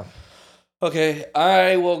 Yeah. Okay,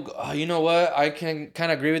 I will. You know what? I can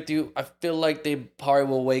kind of agree with you. I feel like they probably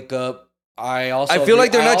will wake up. I feel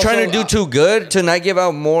like they're not trying to do too good to not give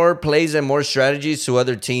out more plays and more strategies to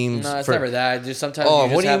other teams. No, it's never that. Just sometimes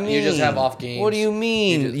you just have off games. What do you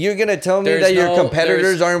mean? You're gonna tell me that your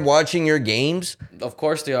competitors aren't watching your games? Of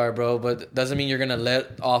course they are, bro. But doesn't mean you're gonna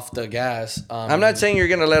let off the gas. I'm not saying you're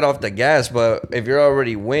gonna let off the gas, but if you're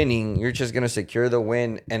already winning, you're just gonna secure the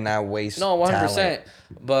win and not waste. No, 100%. Talent.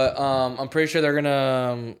 But I'm pretty sure they're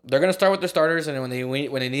gonna start with their starters, and when they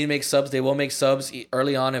need to make subs, they will make subs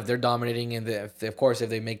early on if they're dominating, and if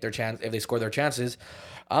they make their chance, if they score their chances.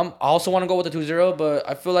 I also want to go with the 2-0, but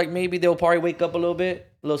I feel like maybe they'll probably wake up a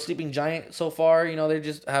little sleeping giant so far. You know, they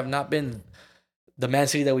just have not been the Man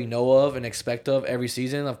City that we know of and expect of every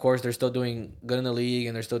season. Of course, they're still doing good in the league,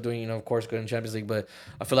 and they're still doing, of course, good in Champions League. But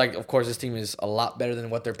I feel like, of course, this team is a lot better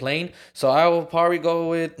than what they're playing. So I will probably go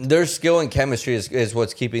with their skill and chemistry is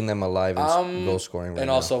what's keeping them alive in goal scoring right and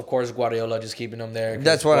now. Also, of course, Guardiola just keeping them there.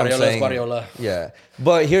 That's what I'm saying. Guardiola. Yeah,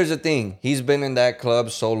 but here's the thing: he's been in that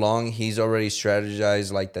club so long, he's already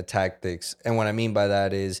strategized like the tactics. And what I mean by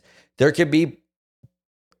that is they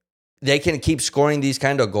can keep scoring these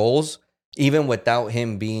kind of goals even without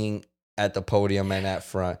him being at the podium and at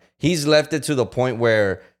front. He's left it to the point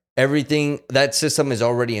where everything, that system is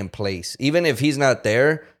already in place. Even if he's not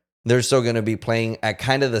there, they're still going to be playing at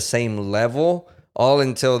kind of the same level, all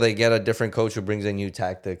until they get a different coach who brings in new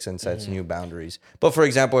tactics and sets new boundaries. But for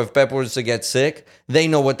example, if Pep was to get sick, they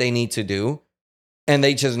know what they need to do. And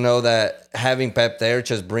they just know that having Pep there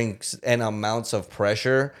just brings an amounts of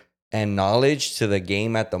pressure and knowledge to the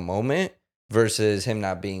game at the moment versus him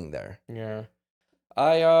not being there. Yeah.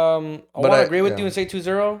 I want to agree with you and say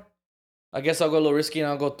 2-0. I guess I'll go a little risky and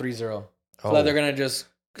I'll go 3-0. So that they're going to just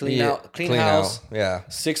clean house. Yeah.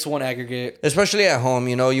 6-1 aggregate. Especially at home,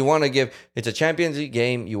 you want to give, it's a Champions League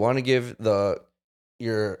game. You want to give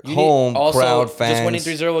your home crowd fans. Just winning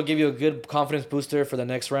 3-0 will give you a good confidence booster for the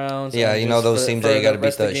next rounds. Yeah, those teams that you got to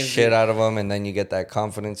beat the shit out of them, and then you get that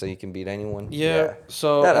confidence that you can beat anyone. Yeah.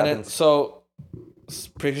 So that happens.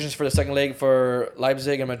 predictions for the second leg for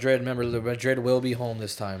Leipzig and Madrid. Remember, Madrid will be home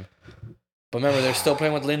this time. But remember, they're still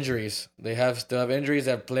playing with injuries. They still have injuries.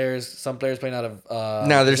 They have some players playing out of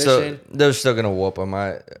no, they're still gonna whoop them.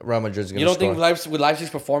 Real Madrid's gonna. You don't think with Leipzig's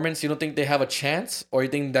performance, you don't think they have a chance, or you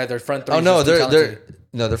think that their front three?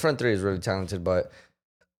 Their front three is really talented, but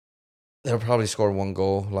they'll probably score 1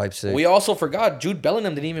 goal. Leipzig. We also forgot Jude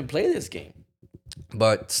Bellingham didn't even play this game.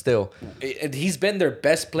 But still, he's been their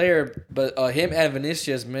best player. But him and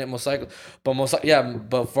Vinicius, but for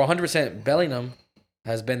 100%, Bellingham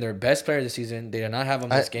has been their best player this season. They did not have him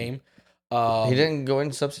this game. He didn't go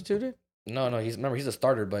in substituted? No. He's a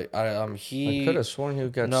starter, but I could have sworn he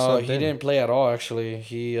got subbed in. Didn't play at all. Actually,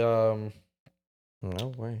 no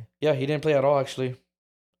way. Yeah, he didn't play at all. Actually,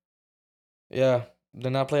 yeah,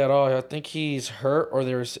 did not play at all. I think he's hurt,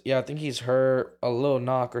 I think he's hurt, a little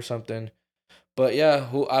knock or something. But yeah,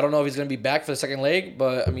 I don't know if he's gonna be back for the second leg.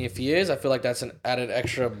 But I mean, if he is, I feel like that's an added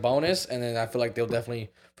extra bonus, and then I feel like they'll definitely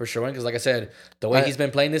for sure win. Because like I said, the way he's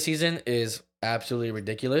been playing this season is absolutely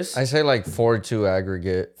ridiculous. I say like 4-2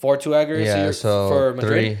 aggregate. 4-2 aggregate. Yeah, So for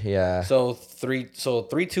Madrid. 3. Yeah. So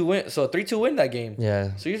 3-2 win. So 3-2 win that game.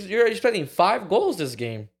 Yeah. So you're expecting 5 goals this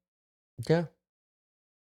game. Yeah.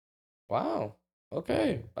 Wow.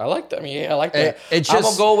 Okay. I like that. I mean, yeah, I like that. It's I'm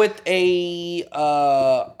just, gonna go with a.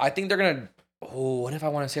 I think they're gonna. Oh, what if I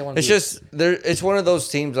want to say one? it's just there. It's one of those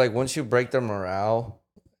teams like once you break their morale,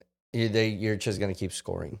 you're just gonna keep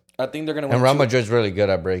scoring. I think they're gonna win. And Real Madrid's really good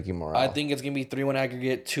at breaking morale. I think it's gonna be 3-1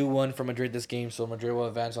 aggregate, 2-1 for Madrid this game. So Madrid will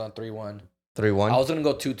advance on 3-1. 3-1. I was gonna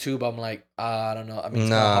go 2-2, but I'm like, I don't know. I mean,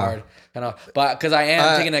 it's kind of hard, but because I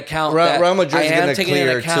am taking account that Real Madrid's I am gonna taking clear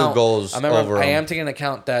into account, 2 goals. I remember over I them. am taking into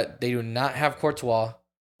account that they do not have Courtois.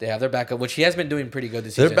 They have their backup, which he has been doing pretty good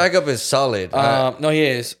this Their season. backup is solid. No, he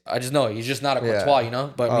is. I just know he's just not a Courtois, you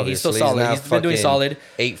know. But I mean, he's still Obviously, solid. not He's been doing fucking solid.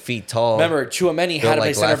 8 feet tall. Remember, Chouameni had Built to play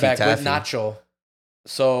like center Laffy back with Taffy. Nacho,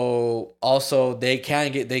 so also they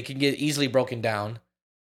can get easily broken down.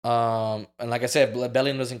 And like I said,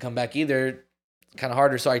 Bellingham doesn't come back either. Kind of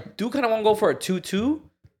harder. So I do kind of want to go for a 2-2.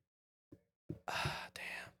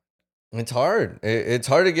 It's hard. It's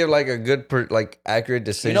hard to give like a good accurate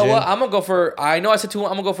decision. You know what? I'm gonna go for. I know I said 2-1. I'm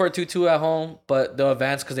gonna go for a 2-2 at home, but they'll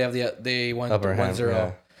advance because they won Upper hand, 1-0.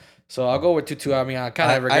 yeah. So I'll go with 2-2. I mean, I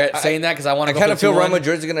kind of regret saying that because I want to. I kind of feel Real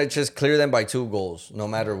Madrid's gonna just clear them by 2 goals, no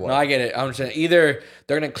matter what. No, I get it. I understand. Either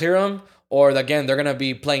they're gonna clear them, or again they're gonna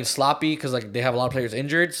be playing sloppy because like they have a lot of players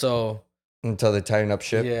injured. So Until they tighten up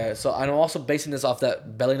ship. yeah. So I'm also basing this off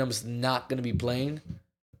that Bellingham's not gonna be playing.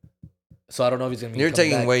 So I don't know if he's gonna be. You're coming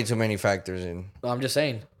taking back. way too many factors in. No, I'm just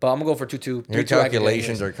saying. But I'm gonna go for 2-2. Your 3-2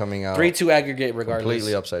 calculations aggregate. are coming out 3-2 aggregate regardless.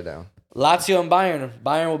 completely upside down. Lazio and Bayern.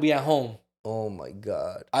 Bayern will be at home. Oh my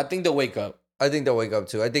god. I think they'll wake up. I think they'll wake up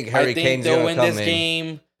too. I think Harry I think Kane's they'll gonna win come this in.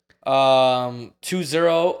 game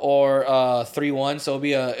 2-0 or 3-1. So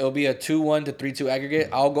it'll be a 2-1 to 3-2 aggregate.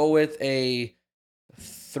 I'll go with a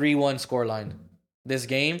 3-1 scoreline this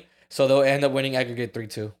game. So they'll end up winning aggregate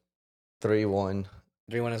 3-2. 3-1.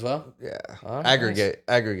 3-1 as well? Yeah. Oh, Aggregate.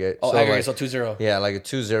 Oh, So aggregate, like, so 2-0. yeah, like a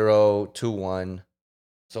 2-0, 2-1.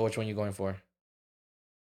 So which one you going for?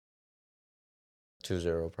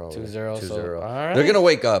 2-0 probably. 2-0. 2-0. So, all right. They're gonna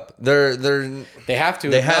wake up. They have to.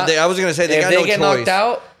 They If have. not- I was gonna say they if got they no get choice. knocked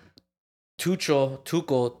out,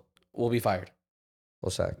 Tuchel will be fired.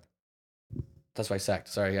 Well, sack. That's why sacked.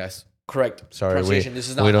 Sorry, guys. Correct. Sorry, pronunciation. This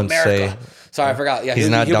is not we don't America. say. Sorry, I forgot. Yeah, He's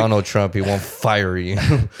he'll not be, Donald Trump. He won't fire you.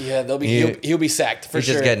 Yeah, he'll be sacked for You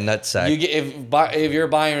sure. just get nut sacked. You get if you're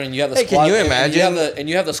Bayern and you have the Hey, squad. can you and imagine?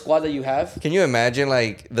 you have the squad that you have. Can you imagine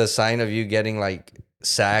like the sign of you getting like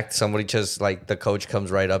sacked? Somebody just like the coach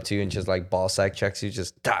comes right up to you and just like ball sack checks you.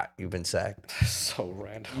 Just you've been sacked. So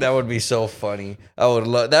random. That would be so funny. I would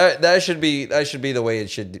love that. That should be the way it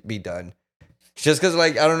should be done. Just because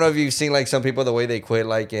like I don't know if you've seen like some people the way they quit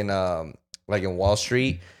like in Wall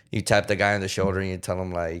Street. You tap the guy on the shoulder and you tell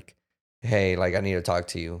him like, "Hey, like I need to talk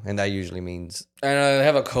to you," and that usually means And they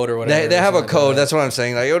have a code or whatever. they have a something code. like that. That's what I'm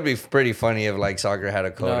saying. Like it would be pretty funny if like soccer had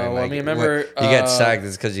a code. No, and, well, I like, mean, remember, when you get sacked,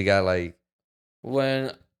 it's because you got like.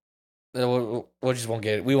 when we just won't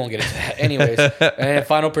get it. We won't get into that. Anyways, and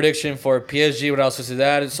final prediction for PSG without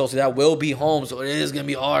Sociedad. Sociedad will be home, so it is gonna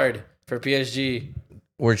be hard for PSG.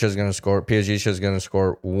 We're just gonna score. PSG is just gonna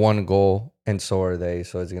score 1 goal, and so are they.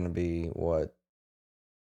 So it's gonna be what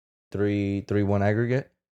 3-1 aggregate.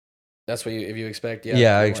 That's what if you expect.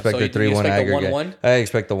 Yeah, I 3-1. expect So a 3-1 aggregate. 1-1? I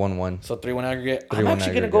expect the 1-1. So 3-1 aggregate. 3-1 I'm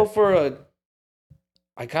actually gonna go aggregate. for a.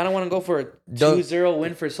 I kind of want to go for a 2-0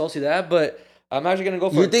 win for Sociedad, but I'm actually gonna go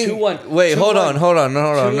for You a think? 2-1. Wait, 2-1. hold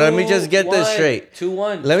on. Let me just get this 2-1. straight.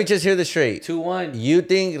 2-1. Let me just hear this straight. 2-1 You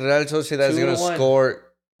think Real Sociedad is gonna 2-1. score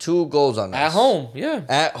 2 goals on us at home. Yeah,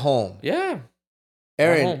 At home, yeah.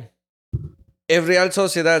 Aaron. At home. If Real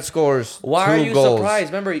Sociedad scores Why 2 are you goals,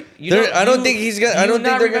 surprised? Remember, I don't think he's gonna. I don't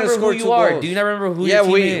think they're gonna score 2 goals. Do you not remember who Yeah, your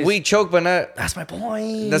team we is? we choke, but not. That's my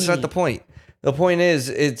point. That's not the point. The point is,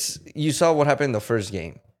 it's you saw what happened in the first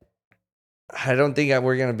game. I don't think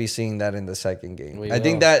we're gonna be seeing that in the second game. We I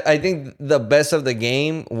think will. the best of the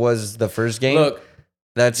game was the first game. Look,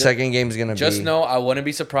 that second game is gonna just be. know I wouldn't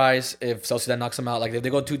be surprised if Sociedad knocks them out. Like if they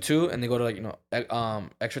go 2-2 and they go to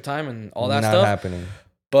extra time and all that not stuff. happening.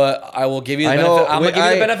 But I will give you the I benefit. know. I'm gonna give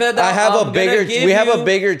you the benefit of that. I have I'm gonna give We have a you-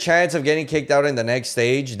 bigger chance of getting kicked out in the next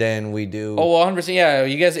stage than we do. Oh, 100%. Yeah,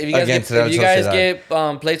 you guys. If you guys Against get, if you Real guys Sociedad.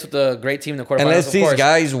 get placed with a great team in the quarterfinals, Unless of these course.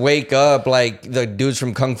 guys wake up like the dudes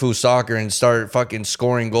from Kung Fu Soccer and start fucking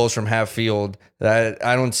scoring goals from half field, that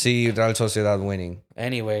I don't see Real Sociedad winning.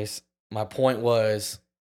 Anyways, my point was,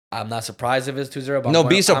 I'm not surprised if it's 2-0. But No, I'm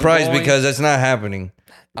going, be surprised I'm going, because it's not happening.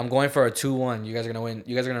 I'm going for a 2-1. You guys are gonna win.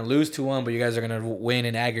 You guys are gonna lose 2-1, but you guys are gonna win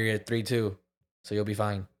in aggregate 3-2. So you'll be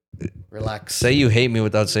fine. Relax. Say you hate me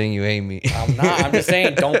without saying you hate me. I'm not. I'm just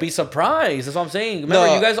saying, don't be surprised. That's what I'm saying. Remember,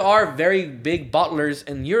 No. you guys are very big bottlers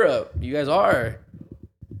in Europe. You guys are.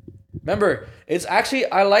 Remember, it's actually,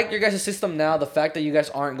 I like your guys' system now. The fact that you guys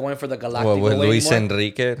aren't going for the Galactico What, with way Luis anymore.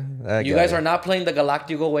 Enrique? That You guy. guys are not playing the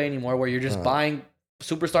Galactico way anymore, where you're just buying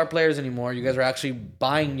superstar players anymore. You guys are actually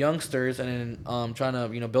buying youngsters and then trying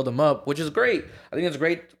to build them up, which is great. I think it's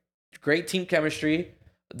great team chemistry.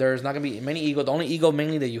 There's not gonna be many ego. The only ego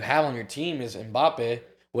mainly that you have on your team is Mbappe,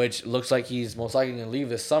 which looks like he's most likely gonna leave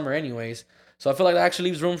this summer anyways. So I feel like that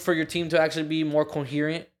actually leaves room for your team to actually be more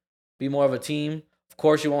coherent, be more of a team. Of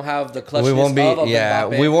course, you won't have the clutchness We won't be. of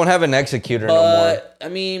Mbappe. We won't have an executor no more. But I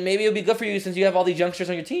mean, maybe it'll be good for you since you have all these youngsters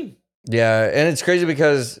on your team. Yeah, and it's crazy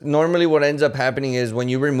because normally what ends up happening is when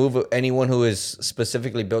you remove anyone who is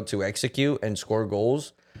specifically built to execute and score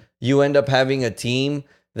goals, you end up having a team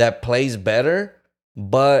that plays better,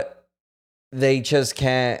 but they just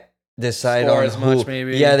can't decide Score on as who. much,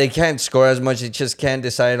 maybe. Yeah, they can't score as much. They just can't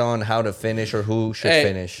decide on how to finish or who should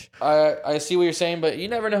finish. I see what you're saying, but you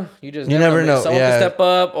never know. You never know. Someone Yeah. can step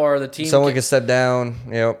up, or the team. Someone can step down.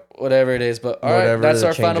 Yep. Whatever it is, but all right, Whatever that's the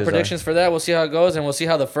our final changes are. predictions for that. We'll see how it goes, and we'll see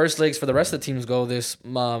how the first legs for the rest of the teams go this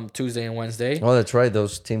Tuesday and Wednesday. Oh, that's right.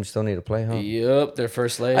 Those teams still need to play, huh? Yep, their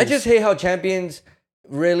first legs. I just hate how Champions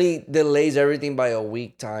really delays everything by a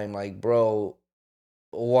week time. Like, bro,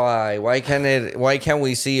 why? Why can't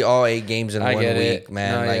we see all 8 games in I one get week, it.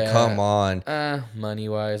 man? No, like, yeah. come on. Money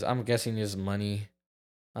wise, I'm guessing it's money.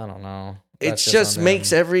 I don't know. It That's just on makes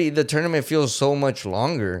them. the tournament feel so much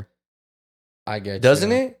longer, I get doesn't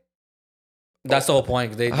you. it? That's the whole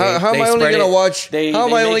point. How am I only gonna watch? How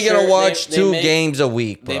am I only gonna watch 2 games a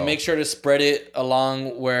week, bro? They make sure to spread it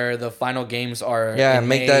along where the final games are. Yeah, in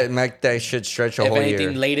make May. that shit stretch a If whole anything,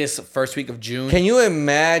 year. latest first week of June. Can you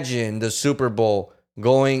imagine the Super Bowl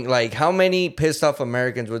going, like, how many pissed off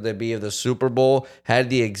Americans would there be if the Super Bowl had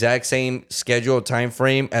the exact same schedule time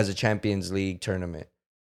frame as a Champions League tournament?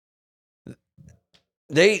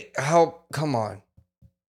 Come on.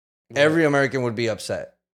 Every American would be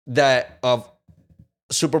upset that a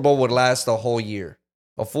Super Bowl would last a whole year,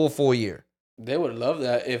 a full year. They would love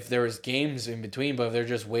that if there was games in between, but if they're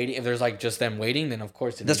just waiting, if there's like just them waiting, then of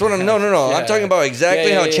course. That's what I'm. No. Yeah. I'm talking about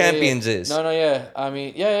exactly how Champions yeah. is. No, yeah. I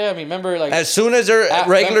mean, yeah. I mean, remember, like As soon as their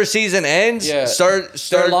regular season ends, Yeah. start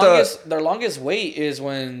their longest wait is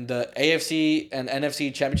when the AFC and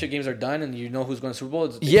NFC championship games are done, and you know who's going to Super Bowl.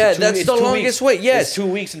 That's it's the 2 longest weeks. wait. Yes, It's 2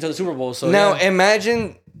 weeks until the Super Bowl. So now yeah.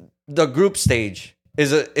 imagine the group stage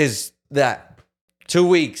is that 2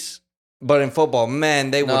 weeks, but in football,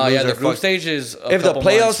 man, they would lose the their group fuck- stage is If the couple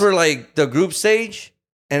playoffs months. were like the group stage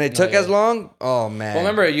and it took yeah. as long, oh man. Well,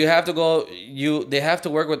 remember, you have to go. They have to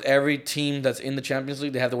work with every team that's in the Champions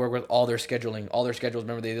League. They have to work with all their scheduling, all their schedules.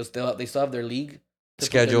 Remember, they still have their league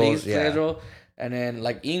Schedules, yeah. schedule, and then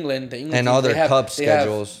like England, And team, all their they have- cup they have-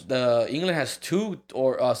 schedules. The England has 2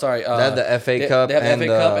 or they have the FA Cup They have and the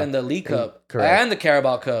FA Cup and the League Cup correct. and the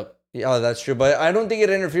Carabao Cup. Yeah, oh, that's true, but I don't think it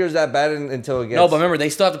interferes that bad until it gets. No, but remember, they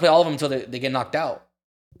still have to play all of them until they get knocked out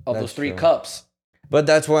of That's those 3 true. cups. But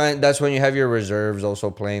that's when you have your reserves also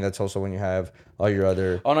playing. That's also when you have all your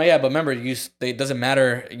other. Oh no, yeah, but remember, it doesn't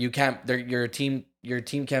matter. You can't. Your team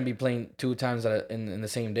can't be playing 2 times in the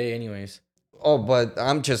same day, anyways. Oh, but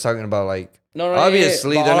I'm just talking about like. No,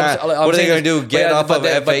 Obviously, yeah. they're But not. all I'm What are they saying gonna is- do? Get but yeah, off but of they-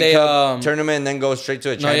 FA but they, Cup tournament and then go straight to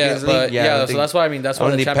a Champions League? But I don't so think- that's why I mean that's I why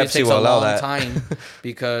don't the think Champions Pepsi takes will a allow long that. time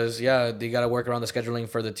because they got to work around the scheduling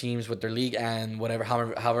for the teams with their league and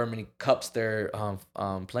however many cups they're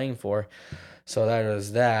playing for. So that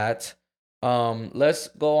is that. Let's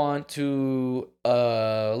go on to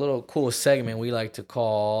a little cool segment we like to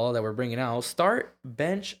call that we're bringing out: start,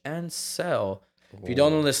 bench, and sell. If you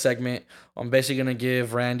don't know this segment, I'm basically gonna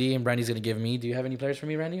give Randy, and Randy's gonna give me. Do you have any players for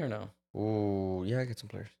me, Randy, or no? Ooh, yeah, I got some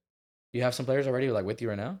players. You have some players already, like with you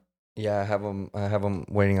right now. Yeah, I have them.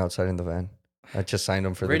 Waiting outside in the van. I just signed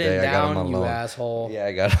them for Written the day. I got them down, on you loan. asshole. Yeah,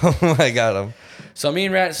 I got them. I got them. So I'm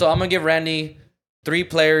gonna give Randy 3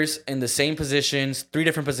 players in the same positions, 3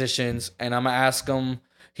 different positions, and I'm gonna ask him.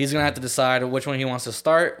 He's gonna have to decide which one he wants to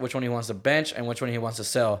start, which one he wants to bench, and which one he wants to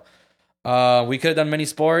sell. We could have done many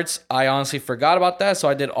sports. I honestly forgot about that, so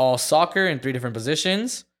I did all soccer in 3 different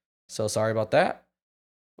positions. So sorry about that.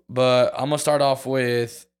 But I'm gonna start off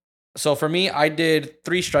with. So for me, I did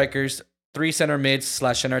 3 strikers, 3 center mids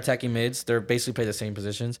 / center attacking mids. They're basically play the same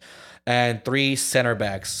positions, and 3 center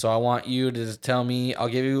backs. So I want you to tell me. I'll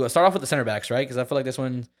start off with the center backs, right? Because I feel like this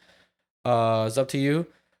one is up to you.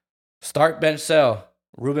 Start, bench, sell.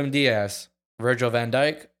 Ruben Diaz, Virgil van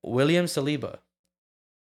Dijk, William Saliba.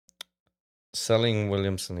 Selling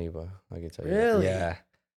William Saliba, I can tell you. Really? Yeah.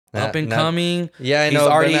 up and coming. Yeah, I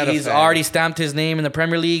know. He's already stamped his name in the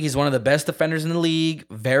Premier League. He's one of the best defenders in the league.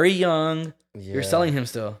 Very young. Yeah. You're selling him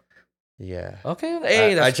still. Yeah. Okay.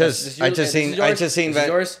 Hey, I just seen This is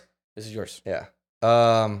yours. This is yours. Yeah.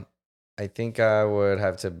 I think I would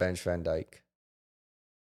have to bench Van Dijk.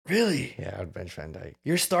 Really? Yeah, I'd bench Van Dijk.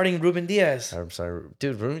 You're starting Ruben Diaz. I'm sorry,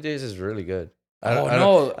 dude. Ruben Diaz is really good.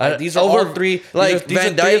 These are all three. Like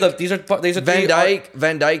Van Dijk. These are Van Dijk.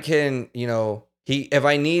 Van Dijk can, if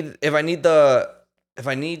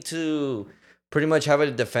I need to pretty much have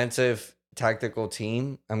a defensive tactical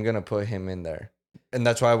team, I'm gonna put him in there, and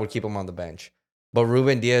that's why I would keep him on the bench. But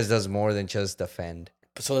Ruben Diaz does more than just defend.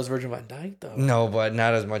 So does Virgil van Dijk though. No, but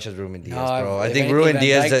not as much as Ruben Diaz, bro. I if think anything, Ruben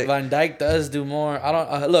Diaz. Van Dijk does do more. I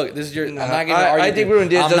don't look. This is your. I'm not gonna argue. I think Ruben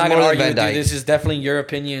Diaz does more than Van Dijk. This is definitely your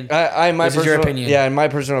opinion. This is your opinion. Yeah, in my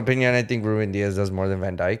personal opinion, I think Ruben Diaz does more than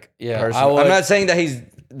Van Dijk. Yeah, I'm not saying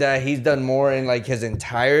that he's done more in like his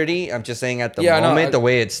entirety. I'm just saying at the moment, the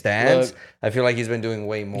way it stands, I feel like he's been doing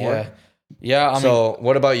way more. Yeah. So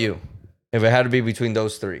what about you? If it had to be between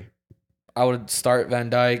those three, I would start Van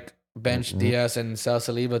Dijk, bench Diaz, and sell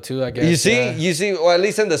Saliba too. I guess. You see. Well, at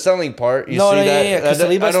least in the selling part, because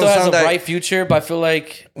Saliba still has a bright future. But I feel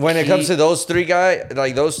like when it comes to those three guys,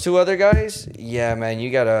 like those two other guys, yeah, man, you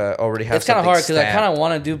gotta already have. It's kind of hard because I kind of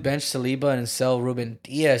want to do bench Saliba and sell Ruben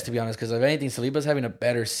Diaz, to be honest. Because if anything, Saliba's having a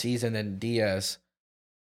better season than Diaz.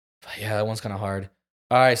 But yeah, that one's kind of hard.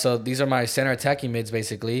 All right, so these are my center attacking mids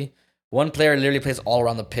basically. One player literally plays all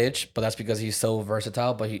around the pitch, but that's because he's so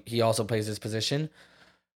versatile. But he also plays his position.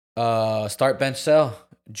 Start, bench, sell.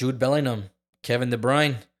 Jude Bellingham, Kevin De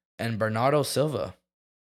Bruyne, and Bernardo Silva.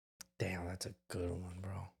 Damn, that's a good one,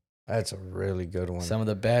 bro. That's a really good one. Some of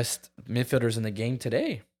the best midfielders in the game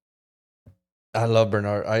today. I love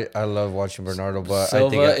Bernardo. I love watching Bernardo, but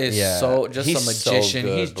Silva I think he's a magician. So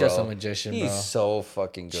good, he's just a magician, bro. He's so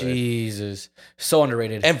fucking good. Jesus, so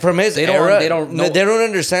underrated. And from his era, they don't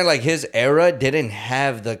understand. Like his era didn't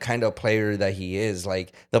have the kind of player that he is.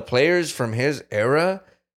 Like the players from his era.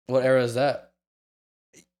 What era is that?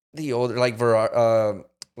 The older, like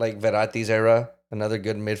Verratti's era. Another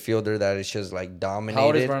good midfielder that is just like dominated. How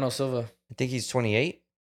old is Bernardo Silva? I think he's 28,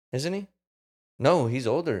 isn't he? No, he's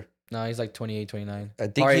older. No, he's like 28, 29. I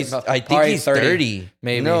think he's 30.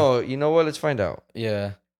 Maybe. No, you know what? Let's find out.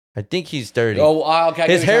 Yeah. I think he's 30. Oh, okay.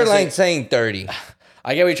 His hairline's saying 30.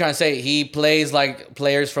 I get what you're trying to say. He plays like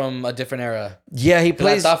players from a different era. Yeah, he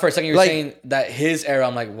plays. I thought for a second you were saying that his era.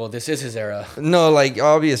 I'm like, well, this is his era. No, like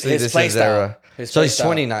obviously this is his era. So he's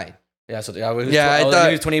 29. Yeah, so I thought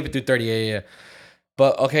he was 28 through 30. Yeah.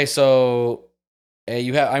 But okay, so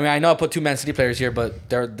you have. I mean, I know I put two Man City players here, but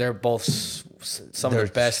they're both some of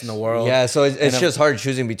the best in the world. Yeah, so it's just hard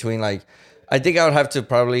choosing between like. I think I would have to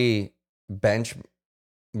probably bench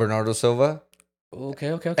Bernardo Silva.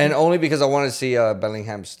 Okay. And only because I want to see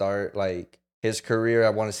Bellingham start like his career. I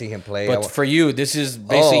want to see him play. But for you, this is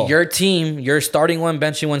basically your team. You're starting one,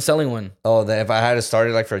 benching one, selling one. Oh, then if I had to start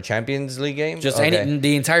it like for a Champions League game, just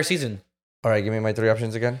the entire season. All right, give me my three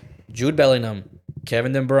options again. Jude Bellingham,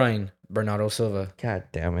 Kevin De Bruyne, Bernardo Silva. God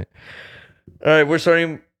damn it! All right, we're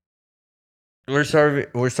starting. We're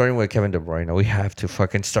starting with Kevin De Bruyne. We have to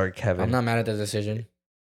fucking start Kevin. I'm not mad at the decision.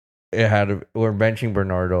 We're benching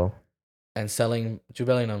Bernardo. And selling Jude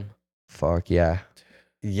Bellingham. Fuck yeah.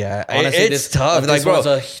 Yeah. Honestly, it's tough. This one's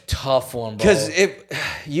a tough one, bro. Because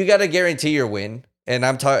you got to guarantee your win. And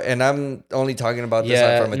I'm only talking about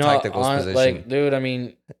this from a tactical position. Like, dude, I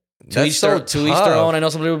mean, to each their own. I know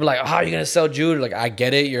some people will be like, how are you going to sell Jude? Like, I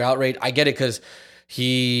get it. You're outraged. I get it because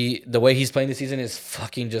the way he's playing this season is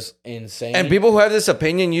fucking just insane. And people who have this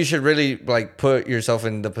opinion, you should really like put yourself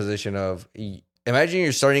in the position of... Imagine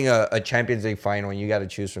you're starting a Champions League final and you got to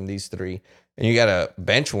choose from these three. And you got to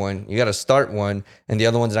bench one, you got to start one, and the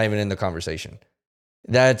other one's not even in the conversation.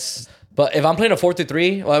 But if I'm playing a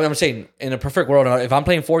 4-3-3, well, I'm saying in a perfect world, if I'm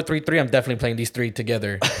playing 4-3-3, I'm definitely playing these three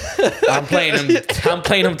together. I'm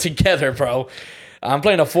playing them together, bro. I'm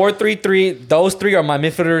playing a 4-3-3. Those three are my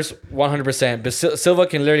midfielders 100%. But Silva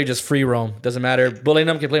can literally just free roam. Doesn't matter.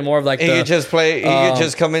 Bellingham can play more of like he could just play. He could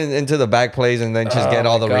just come into the back plays and then just get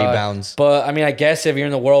all the rebounds. But I mean, I guess if you're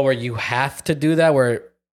in the world where you have to do that, where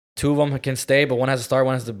two of them can stay, but one has to start,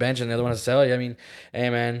 one has to bench, and the other one has to sell. I mean,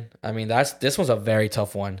 hey man, I mean this one's a very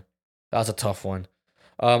tough one. That's a tough one.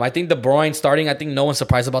 I think De Bruyne starting. I think no one's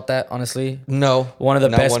surprised about that. Honestly, no. One of the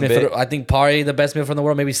best midfielders. I think probably the best midfielder in the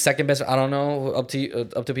world. Maybe second best. I don't know. Up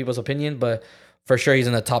to people's opinion, but for sure he's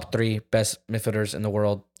in the top three best midfielders in the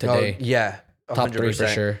world today. Yeah, 100%. Top three for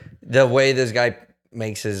sure. The way this guy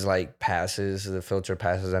makes his like passes, the filter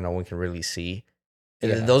passes that no one can really see.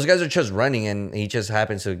 Yeah. Those guys are just running, and he just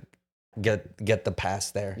happens to get the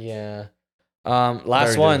pass there. Yeah. Last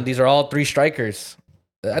Very one. good. These are all 3 strikers.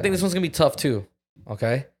 I think this one's gonna be tough too.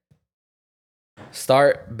 Okay.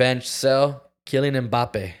 Start, bench, sell. Kylian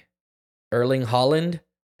Mbappe, Erling Haaland,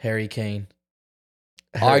 Harry Kane.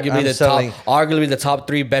 Arguably arguably the top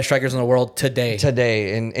 3 best strikers in the world today.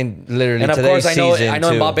 And literally And of today's course, I season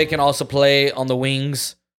know too. Mbappe can also play on the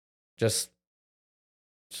wings.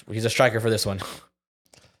 He's a striker for this one.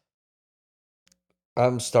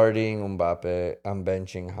 I'm starting Mbappe. I'm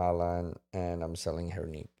benching Haaland, and I'm selling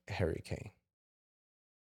Harry Kane.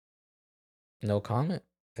 No comment.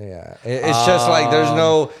 Yeah, it's just like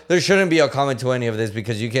there shouldn't be a comment to any of this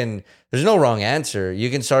because there's no wrong answer. You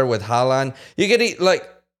can start with Haaland. You can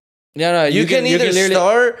you can either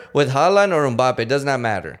start with Haaland or Mbappe. It does not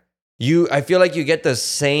matter. I feel like you get the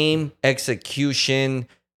same execution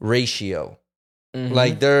ratio. Mhm.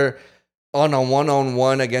 Like they're on a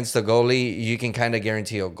one-on-one against the goalie, you can kind of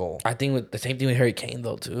guarantee a goal. I think with the same thing with Harry Kane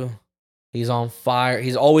though too. He's on fire.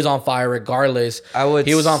 He's always on fire regardless.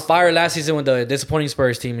 He was on fire last season with the disappointing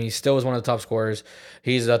Spurs team. And he still was one of the top scorers.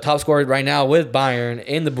 He's a top scorer right now with Bayern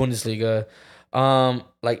in the Bundesliga.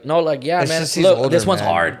 It's man. Look, older, this one's man.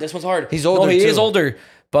 hard. This one's hard. He's older, No, he is too. older.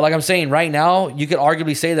 But like I'm saying, right now, you could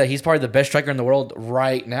arguably say that he's probably the best striker in the world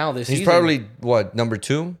right now this He's season. probably what, number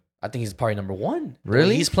 2? I think he's probably number 1.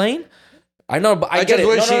 Really? He's playing? I know, but I I get just it.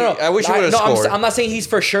 wish No. I wish he would've scored. I'm not saying he's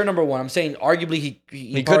for sure number 1. I'm saying arguably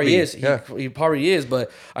he could probably be, is. yeah. He probably is,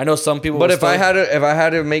 but I know some people. But will if I still- had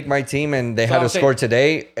to make my team and they had I'm to saying- score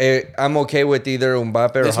today, I'm okay with either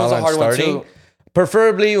Mbappe or This one's a Haaland hard one, starting. too.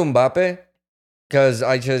 Preferably Mbappe, because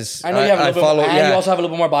I I know you have I a little bit, follow. and yeah, you also have a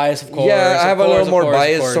little bit more bias, of course. yeah, I have a little more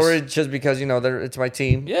bias course. storage just because it's my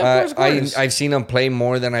team. Yeah, of course. I've seen them play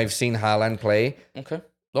more than I've seen Haaland play. Okay,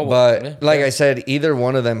 oh, well, But I said, either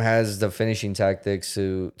one of them has the finishing tactics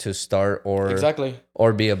to start exactly.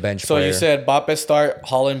 or be a bench So player. you said Mbappe start,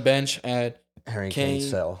 Holland bench, and Harry Kane. Kane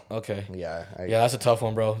sell. okay, Yeah, yeah, that's a tough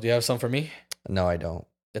one, bro. Do you have some for me? No, I don't.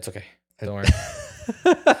 It's okay. Don't worry.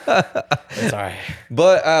 It's all right.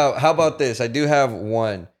 But how about this? I do have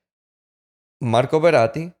one. Marco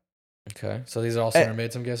Verratti. Okay, so these are all center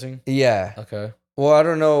mids, I'm guessing. Yeah. Okay, Well, I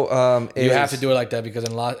don't know. you have to do it like that because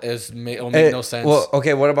it'll make no sense. Well,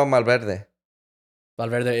 okay. What about Malverde?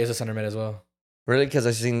 Valverde is a center mid as well. Really? Because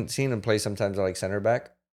I've seen him play sometimes like center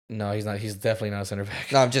back. No, he's not. He's definitely not a center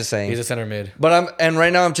back. No, I'm just saying. He's a center mid. But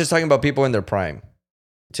right now I'm just talking about people in their prime,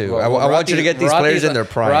 too. I want you to get these Verratti's players in not- their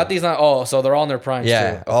prime. Verratti's not. Oh, so they're all in their prime.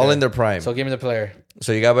 Yeah, too. all Okay. in their prime. So give me the player.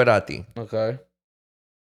 So you got Verratti. Okay.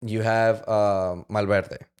 You have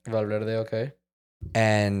Malverde Valverde. Okay.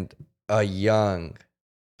 and a young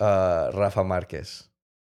Rafa Marquez.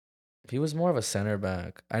 He was more of a center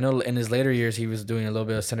back. I know in his later years he was doing a little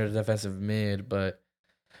bit of center defensive mid, but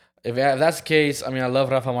if that's the case, I mean I love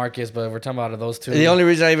Rafa Marquez, but if we're talking about those two. The only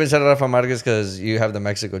reason I even said Rafa Marquez because you have the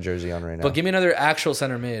Mexico jersey on right now. But give me another actual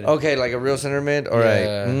center mid. Okay, like a real center mid. All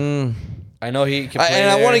Yeah. right. I know he can play. And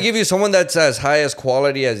I want to there. give you someone that's as high as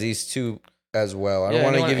quality as these two as well. I don't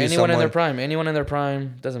want to give you anyone someone. in their prime. Anyone in their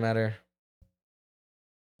prime doesn't matter.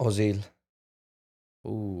 Ozil.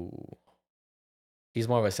 Ooh, he's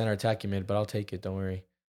more of a center attacking mid, but I'll take it. Don't worry.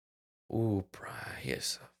 Ooh,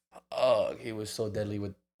 Bryce. He was so deadly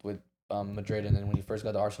with Madrid, and then when he first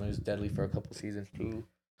got to Arsenal, he was deadly for a couple seasons too.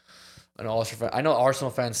 I know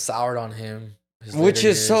Arsenal fans soured on him, Which is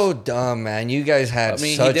years. so dumb, man. You guys had I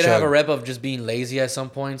mean, such he did have a rep of just being lazy at some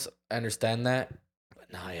points. I understand that,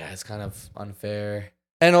 but no, yeah, it's kind of unfair.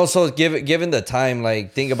 And also, given the time,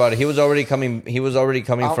 like think about it. He was already coming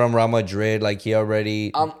from Real Madrid. Like he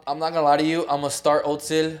already. I'm not gonna lie to you. I'm gonna start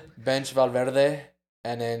Özil, bench Valverde,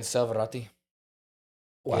 and then sell Verratti.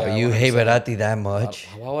 Wow, Yeah, you hate 100%. Verratti that much?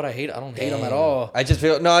 Why would I hate? I don't hate him at Damn. all. I just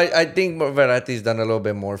feel I think Verratti's done a little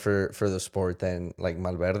bit more for the sport than like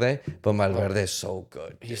Malverde, but Malverde is so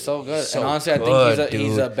good. He's so good, So and honestly, I good, think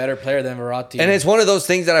he's dude. a better player than Verratti. And it's one of those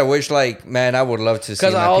things that I wish, like, man, I would love to see.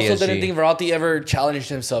 because him I at also PSG. didn't think Verratti ever challenged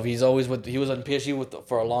himself. He was on PSG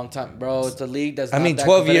for a long time, bro. It's a league that's. I not mean, that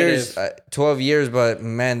 12 years, competitive. 12 years, but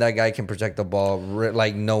man, that guy can protect the ball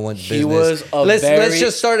like no one's He business. was a let's very-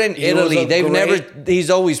 just start in he was Italy. a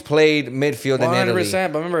He's always played midfield in 100%. Italy.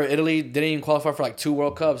 But remember, Italy didn't even qualify for like 2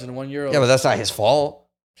 World Cups and 1 Euro. Yeah, but that's not his fault.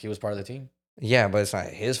 he was part of the team. Yeah, but it's not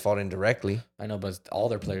his fault indirectly. I know, but it's all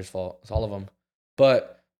their players' fault. It's all of them.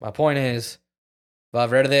 But my point is,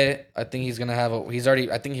 Valverde. I think he's gonna have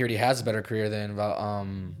I think he already has a better career than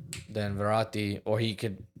Verratti, or he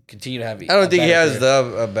could continue to have. I don't think he has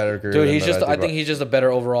a better career. Dude, than he's just. Verratti, I but think he's just a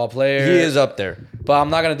better overall player. he is up there. But I'm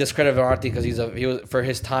not gonna discredit Verratti because he was for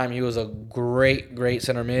his time. He was a great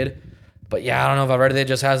center mid. But yeah, I don't know. Valverde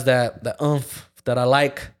just has that oomph that I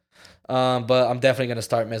like. But I'm definitely gonna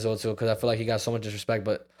start Mesut Ozil because I feel like he got so much disrespect.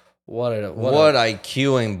 But what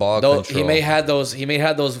IQ and ball control. he may have those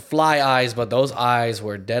fly eyes, but those eyes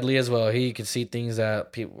were deadly as well. He could see things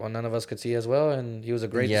that none of us could see as well, and he was a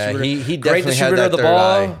great distributor. He great definitely had that of the third ball.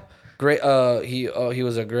 eye. Great. He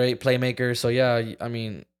was a great playmaker. So yeah, I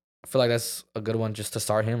mean, I feel like that's a good one just to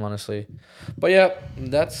start him, honestly. But yeah,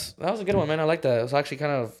 that was a good one, man. I like that. It was actually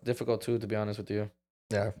kind of difficult too, to be honest with you.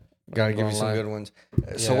 Yeah, gotta give you some good ones.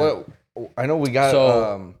 So Yeah. what? I know we got.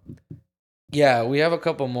 Yeah, we have a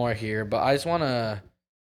couple more here, but I just wanna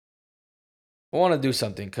do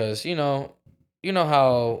something because you know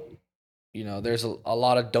how there's a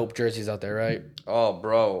lot of dope jerseys out there, right? Oh,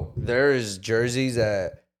 bro, there's jerseys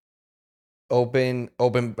that open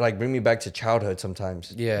like bring me back to childhood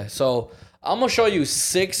sometimes. Yeah, so I'm gonna show you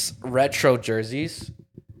 6 retro jerseys,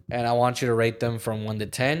 and I want you to rate them from 1 to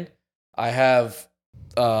 10. I have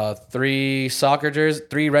 3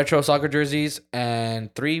 retro soccer jerseys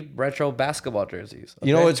and 3 retro basketball jerseys. Okay?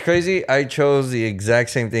 You know what's crazy? I chose the exact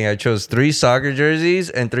same thing. I chose 3 soccer jerseys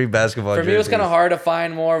and 3 basketball jerseys. For me, it was kind of hard to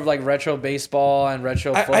find more of like retro baseball and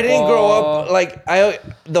retro football. I didn't grow up like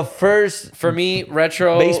the first for me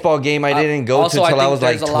retro baseball game I didn't go to till I was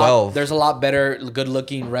like 12. There's a lot better, good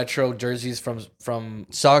looking retro jerseys from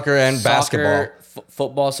soccer and basketball,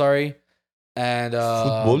 football. Sorry, and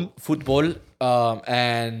football.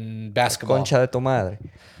 And basketball. Concha de tu madre.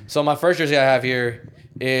 So my first jersey I have here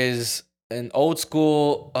is an old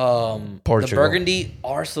school the burgundy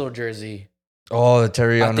Arsenal jersey. Oh, the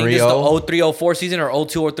Thierry Henry. I think it's the 03-04 season or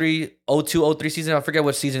 02-03 season. I forget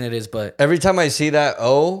what season it is, but every time I see that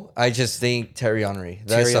I just think Thierry Henry.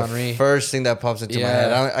 That's the first thing that pops into my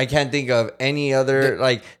head. I can't think of any other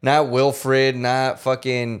not Wilfred, not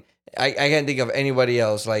fucking. I can't think of anybody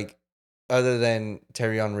else other than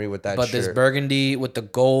Thierry Henry with that shirt. But this burgundy with the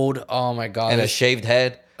gold, oh my god. And a shaved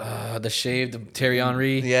head. The shaved Thierry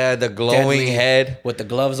Henry. Yeah, the glowing head. With the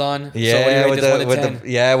gloves on. Yeah, so what do you rate this 1 to 10?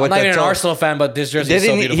 I'm not even an Arsenal fan, but this jersey is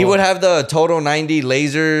so beautiful. He would have the Total 90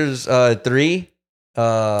 Lasers 3. I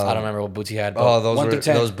don't remember what boots he had. But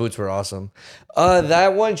those boots were awesome.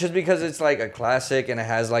 That one, just because it's like a classic and it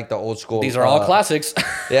has like the old school. These are all classics.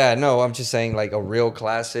 Yeah, no, I'm just saying like a real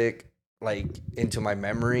classic, like into my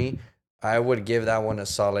memory. I would give that one a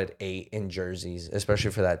solid 8 in jerseys,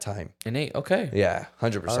 especially for that time. An 8, okay. Yeah,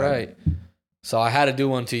 100%. All right. So I had to do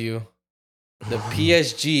one to you. The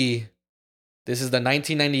PSG. This is the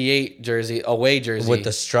 1998 jersey, away jersey with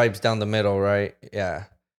the stripes down the middle, right? Yeah,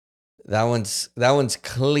 that one's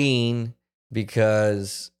clean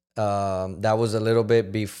because that was a little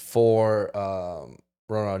bit before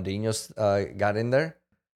Ronaldinho got in there.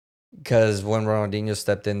 Because when Ronaldinho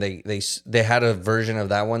stepped in, they had a version of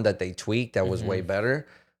that one that they tweaked that was way better.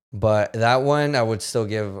 But that one, I would still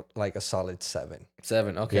give like a solid 7.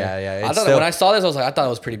 7, okay. Yeah. I thought when I saw this, I thought it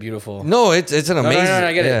was pretty beautiful. No, it's an amazing. No,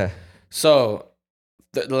 I get it. So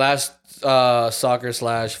the last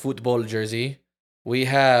soccer/football jersey, we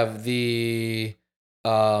have the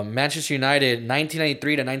Manchester United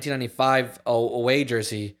 1993 to 1995 away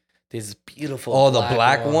jersey. This beautiful. Oh, the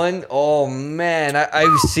black one. Oh man,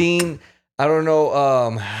 I've seen. I don't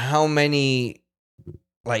know how many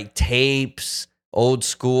like tapes, old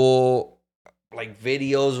school like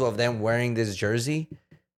videos of them wearing this jersey,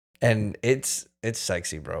 and it's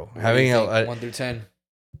sexy, bro. Having a 1 through 10.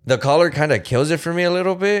 The collar kind of kills it for me a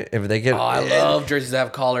little bit. If they get, I love jerseys that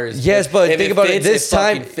have collars. Yes, but think about it. This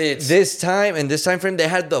time frame, they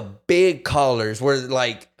had the big collars where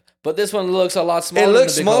like. But this one looks a lot smaller. It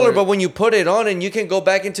looks smaller, but when you put it on and you can go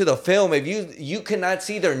back into the film, if you cannot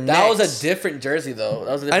see their necks. That was a different jersey, though.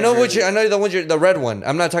 I know the red one.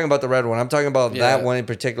 I'm not talking about the red one. I'm talking about that one in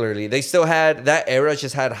particularly. They still had that era.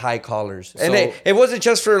 Just had high collars, and it wasn't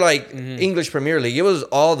just for like English Premier League. It was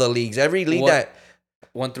all the leagues. Every league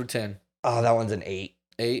 1 through 10. Oh, that one's an 8.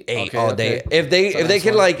 8 okay, all day. If they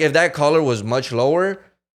could if that collar was much lower,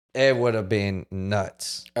 it would have been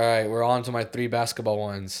nuts. All right, we're on to my 3 basketball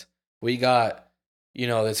ones. We got,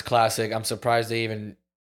 this classic. I'm surprised they even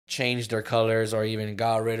changed their colors or even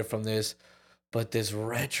got rid of from this. But this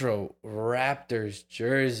retro Raptors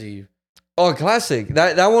jersey. Oh, classic.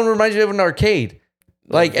 That one reminds me of an arcade.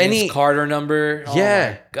 Like Vince Carter number.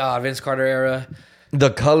 Yeah. Oh my God, Vince Carter era. The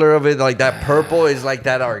color of it, like that purple, is like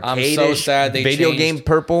that arcade. I'm so sad they video changed. Game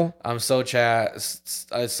purple. I'm so sad.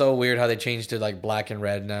 It's so weird how they changed to like black and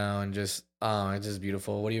red now, and just it's just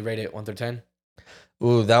beautiful. What do you rate it? 1 through 10?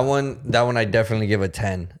 Ooh, that one I definitely give a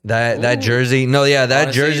 10. That jersey. No, yeah, that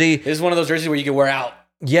honestly, jersey. This is one of those jerseys where you can wear out.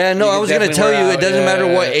 Yeah, no, I was going to tell you, it doesn't matter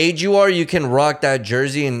what age you are, you can rock that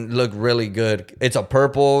jersey and look really good. It's a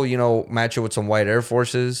purple, match it with some white Air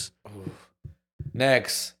Forces.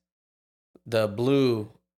 Next, the blue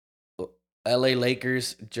LA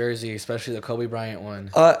Lakers jersey, especially the Kobe Bryant one.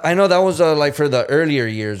 I know that was like for the earlier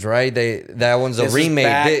years, right? That one's a This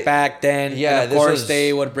remake. is back then. Yeah, and of course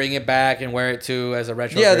they would bring it back and wear it too as a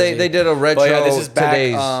retro. Yeah, jersey. they did a retro. But yeah, this is back.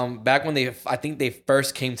 Today's. Back when I think they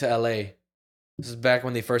first came to LA. This is back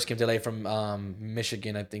when they first came to LA from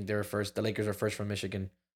Michigan. I think they were first. The Lakers were first from Michigan.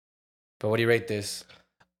 But what do you rate this?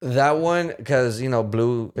 That one, because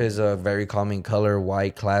blue is a very calming color,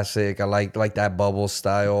 white classic. I like that bubble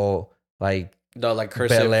style, like The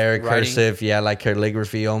cursive Bel Air writing? cursive, yeah, like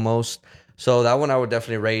calligraphy almost. So that one I would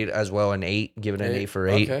definitely rate as well an 8. Give it an 8 for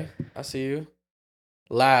 8. Okay, I see you.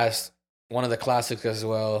 Last, one of the classics as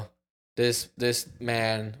well. This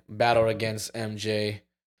man battled against MJ.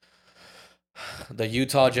 The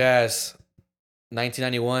Utah Jazz,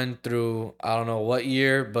 1991 through I don't know what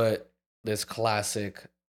year, but this classic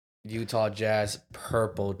Utah Jazz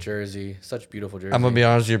purple jersey. Such beautiful jersey. I'm gonna be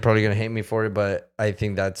honest, you're probably gonna hate me for it, but I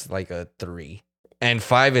think that's like a 3. And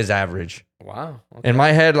 5 is average. Wow. Okay. In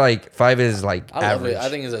my head, like 5 is like I love average. it. I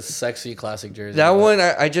think it's a sexy classic jersey. That one,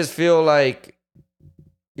 I just feel like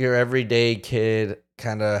your everyday kid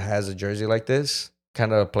kind of has a jersey like this,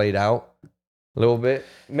 kind of played out a little bit.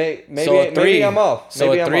 Maybe maybe I'm off. So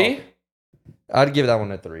Maybe a I'm 3? off. I'd give that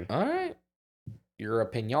one a 3. All right. Your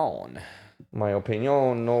opinion. My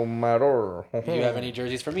opinion, no matter. Do you have any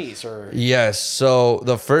jerseys for me, sir? Yes. So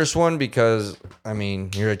the first one, because I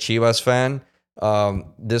mean you're a Chivas fan.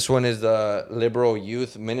 This one is the Liberal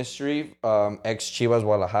Youth Ministry, ex Chivas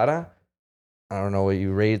Guadalajara. I don't know what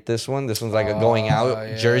you rate this one. This one's like a going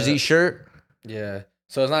out jersey shirt. Yeah.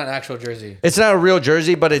 So it's not an actual jersey. It's not a real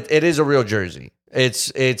jersey, but it is a real jersey.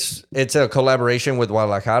 It's a collaboration with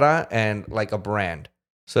Guadalajara and like a brand.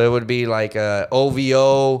 So it would be like a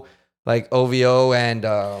OVO and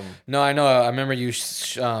No, I know. I remember you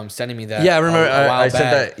sending me that. yeah, I remember a while I said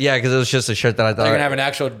back. that. Yeah, because it was just a shirt that I thought They're gonna have an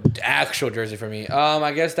actual jersey for me.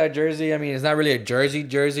 I guess that jersey. I mean, it's not really a jersey.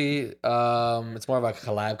 It's more of a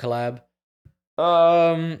collab.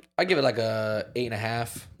 I give it like a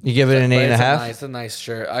 8.5. You give it an 8.5. It's a nice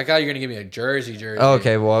shirt. I thought you were gonna give me a jersey.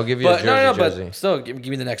 Okay, well I'll give you a jersey. But still, give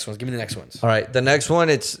me the next ones. Give me the next ones. All right, the next one,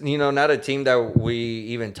 it's not a team that we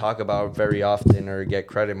even talk about very often or get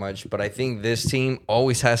credit much, but I think this team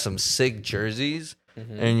always has some sick jerseys,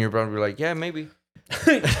 and you're probably like, yeah, maybe.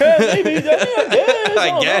 Maybe.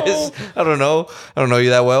 I guess. I don't know you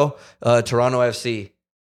that well. Toronto FC.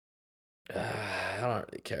 I don't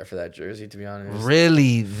really care for that jersey, to be honest.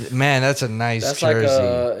 Really, man, that's a nice That's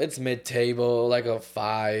jersey. it's mid-table, like a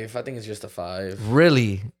 5. I think it's just a 5.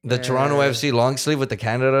 Really, the Yeah. Toronto FC long sleeve with the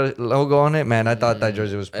Canada logo on it, man. I thought that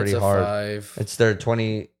jersey was pretty It's a hard. 5. It's their Did you show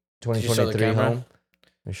the 2023 camera? home.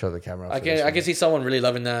 Let me show the camera. I can see someone really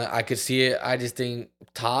loving that. I could see it. I just think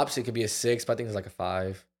tops it could be a 6, but I think it's like a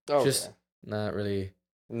 5. Oh, Just not really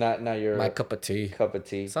not your my cup of tea. cup of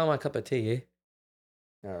tea. It's not my cup of tea. Eh?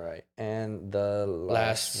 All right, and the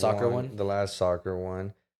Last soccer one? the last soccer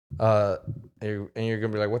one. And you're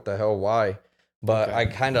gonna be like, what the hell? Why? But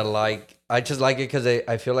Okay. I just like it because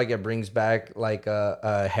I feel like it brings back like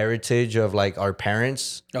a heritage of like our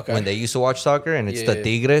parents Okay. when they used to watch soccer, and it's Yeah, the yeah.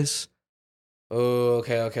 Tigres. Oh,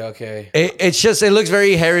 okay. It looks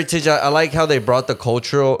very heritage. I like how they brought the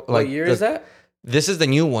cultural. Like What year is that? This is the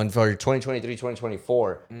new one for 2023,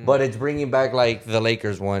 2024. But it's bringing back like the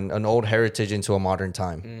Lakers one, an old heritage into a modern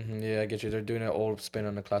time. Yeah, I get you. They're doing an old spin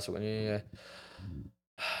on the classic one. Yeah.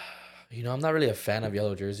 I'm not really a fan of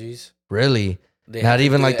yellow jerseys. Really? They Not have to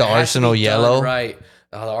even do- like the it has to Arsenal be done yellow? right?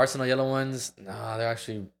 The Arsenal yellow ones. Nah, they're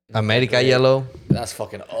actually not America great. yellow? That's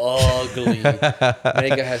fucking ugly.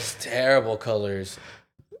 America has terrible colors.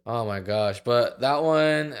 Oh my gosh! But that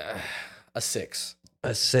one, a 6.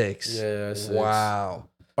 A 6. Yeah, a 6. Wow.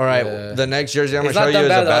 All right. Yeah. The next jersey I'm going It's to show not you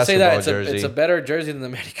that is a bad. I'll say that basketball jersey. it's a better jersey than the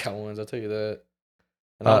America ones. I'll tell you that.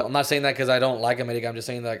 And I'm not saying that because I don't like America. I'm just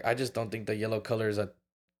saying that I just don't think the yellow colors are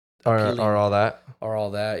Or all that.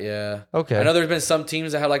 all that. Yeah. Okay. I know there's been some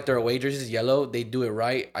teams that have like their away jerseys yellow. They do it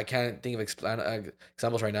right. I can't think of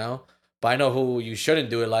examples right now, but I know who you shouldn't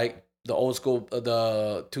do it like. The old school,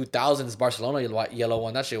 the 2000s Barcelona yellow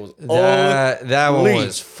one. That shit was That one ugly.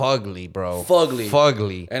 was fugly, bro.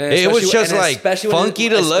 Fugly. And then it was especially- just and like especially when funky it-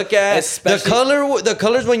 to look at. The especially- the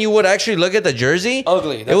colors when you would actually look at the jersey,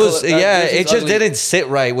 ugly. It was jersey's it just ugly. didn't sit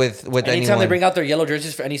right with Anytime anyone. they bring out their yellow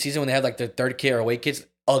jerseys for any season when they have like their third kit or away kits,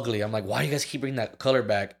 ugly. I'm like, why do you guys keep bringing that color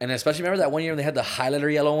back? And especially remember that one year when they had the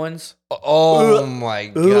highlighter yellow ones? Oh my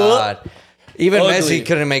god! Even Ugly. Messi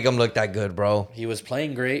couldn't make them look that good, bro. He was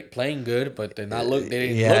playing great, playing good, but they not look. They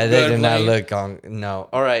didn't Yeah, look they good did not playing. look on. No.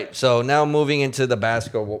 All right. So now moving into the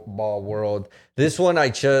basketball world. This one I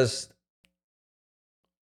just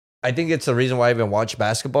I think it's the reason why I even watched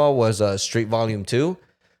basketball was Street Volume 2.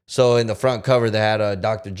 So in the front cover, they had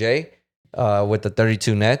Dr. J with the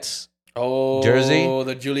 32 Nets jersey. Oh,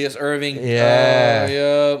 the Julius Irving. Yeah.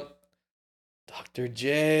 Yeah. Dr.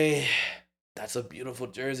 J. That's a beautiful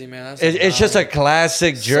jersey, man. It's just a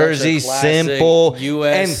classic jersey, simple.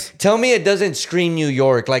 US. And tell me it doesn't scream New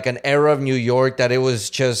York, like an era of New York that it was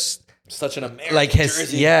just such an American like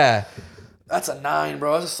jersey. Yeah. That's a 9,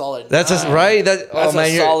 bro. That's a solid 9. That's right. That's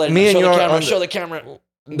a solid. Me and you are show the camera.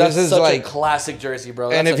 That's is such like a classic jersey,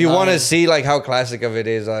 bro. And That's if you want to 9. see like how classic of it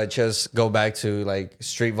is, just go back to like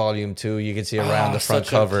Street Volume 2. You can see around the front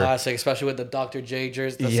such cover. A classic, especially with the Dr. J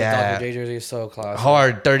jersey. The Dr. J jersey is so classic.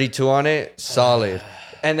 Hard 32 on it, solid.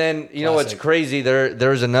 And then you know what's crazy?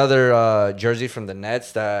 There's another jersey from the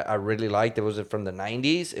Nets that I really liked. It was from the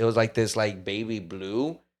 90s. It was like this like baby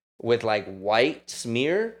blue with like white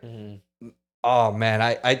smear. Mm-hmm. Oh man,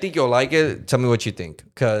 I think you'll like it. Tell me what you think,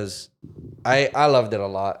 because I loved it a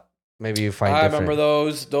lot. Maybe you find. I remember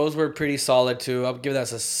those. Those were pretty solid too. I'll give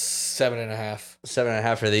that a 7.5.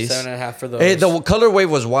 7.5 for these. 7.5 for those. The colorway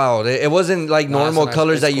was wild. It wasn't like normal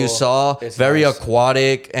colors that you saw. It's very nice.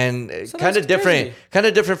 Aquatic and kind of different. Jersey. Kind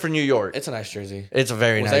of different for New York. It's a nice jersey. It's a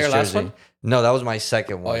very nice Was that your jersey. last one? No, that was my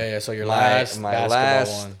second one. Oh yeah. So your last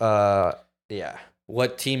basketball one. Yeah.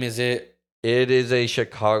 What team is it? It is a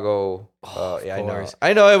Chicago. Yeah, course.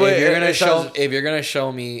 I know. If you're gonna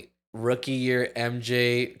show me rookie year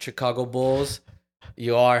MJ Chicago Bulls,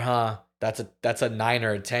 you are, huh? That's a 9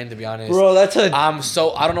 or a 10, to be honest. Bro, that's a. I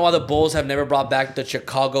don't know why the Bulls have never brought back the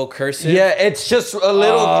Chicago cursive. Yeah, it's just a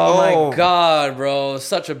little. Oh my god, bro!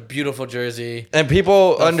 Such a beautiful jersey. And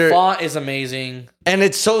people the font is amazing. And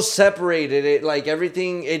it's so separated. It like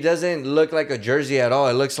everything. It doesn't look like a jersey at all.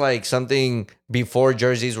 It looks like something before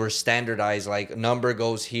jerseys were standardized. Like number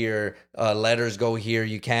goes here, letters go here.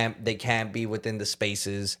 They can't be within the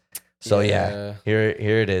spaces. So yeah here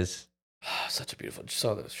it is. Such a beautiful.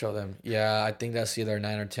 Show them. Yeah, I think that's either a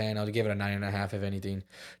 9 or 10. I'll give it a 9.5 if anything.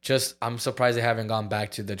 Just I'm surprised they haven't gone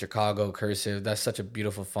back to the Chicago cursive. That's such a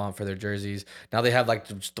beautiful font for their jerseys. Now they have like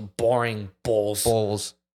just the boring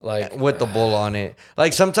Bulls. Like with the bull on it.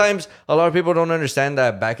 Like sometimes a lot of people don't understand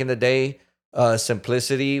that back in the day,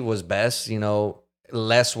 simplicity was best. You know,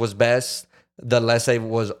 less was best. The less it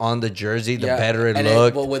was on the jersey, the better it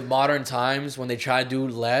looked. But with modern times, when they try to do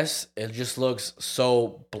less, it just looks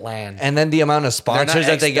so bland. And then the amount of sponsors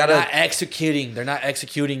that they gotta they're not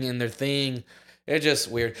executing in their thing. It's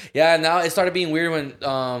just weird. Yeah, now it started being weird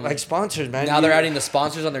when like sponsors, man. Now they're adding the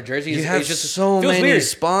sponsors on their jerseys. You have just so many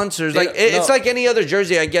sponsors. Like it's like any other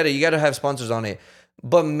jersey. I get it. You got to have sponsors on it.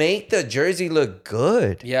 But make the jersey look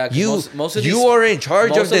good. Yeah, most of you are in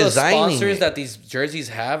charge of designing. The sponsors that these jerseys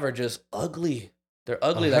have are just ugly. They're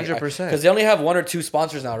ugly, 100%. Because they only have 1 or 2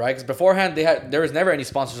 sponsors now, right? Because beforehand there was never any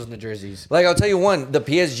sponsors on the jerseys. Like I'll tell you one, the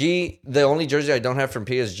PSG, the only jersey I don't have from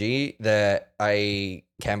PSG that I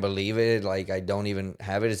can't believe it, like I don't even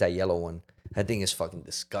have it, is that yellow one. That thing is fucking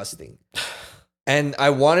disgusting. And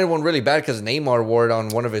I wanted one really bad because Neymar wore it on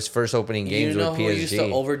one of his first opening games with PSG. Who used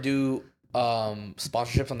to overdo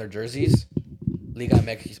sponsorships on their jerseys? Liga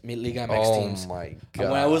MX teams. Oh my god!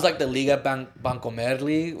 When I was like the Liga Bancomer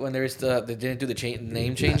League, when they didn't do the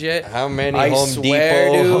name change yet. How many?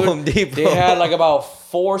 Home Depot. They had like about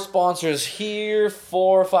 4 sponsors here,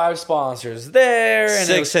 4 or 5 sponsors there, and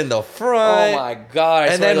 6 in the front. Oh my god!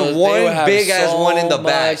 And then one big ass one in the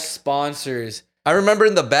back. Sponsors. I remember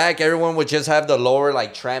in the back, everyone would just have the lower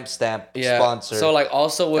like tramp stamp sponsor. So like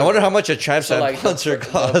also, I wonder how much a tramp stamp sponsor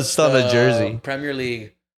costs on a jersey. Premier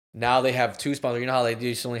League. Now they have 2 sponsors. You know how they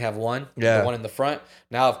used to only have one? Yeah. The one in the front.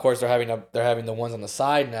 Now, of course, they're having the ones on the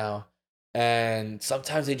side now. And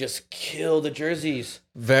sometimes they just kill the jerseys.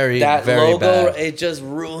 Very logo, bad. It just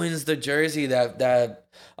ruins the jersey. That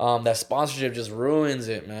sponsorship just ruins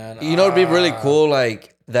it, man. You know, it'd be really cool,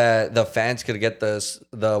 like that the fans could get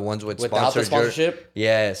the ones without the sponsorship.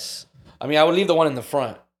 Yes. I mean, I would leave the one in the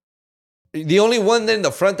front. The only one in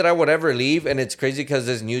the front that I would ever leave, and it's crazy because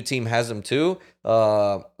this new team has them too.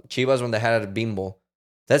 Chivas, when they had a Bimbo.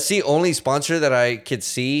 That's the only sponsor that I could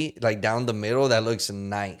see like down the middle that looks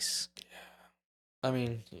nice. I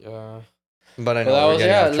mean, but I know.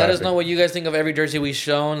 Let us know what you guys think of every jersey we've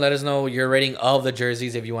shown. Let us know your rating of the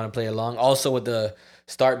jerseys if you want to play along. Also with the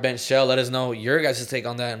start, bench, sell. Let us know your guys' take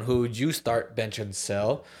on that and who would you start, bench, and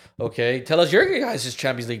sell. Okay, tell us your guys'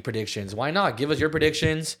 Champions League predictions. Why not? Give us your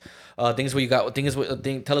predictions. Things what you got. Tell us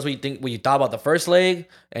what you think. What you thought about the first leg.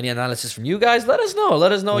 Any analysis from you guys? Let us know.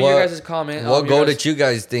 Let us know your guys' comment. What goal did you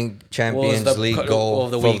guys think Champions League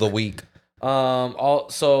goal of the week?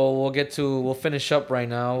 Also, we'll finish up right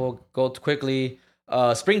now. We'll go quickly.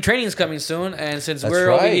 spring training is coming soon, and since That's we're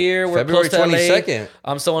over right. here, we're February close to LA. 22nd.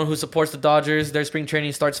 I'm someone who supports the Dodgers. Their spring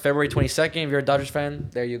training starts February 22nd. If you're a Dodgers fan,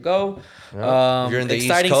 there you go. You're in the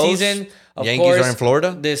exciting East Coast. season. Of Yankees course, are in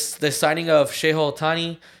Florida. This signing of Shohei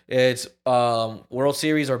Ohtani, it's World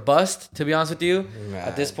Series or bust. To be honest with you,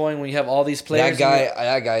 at this point, when you have all these players,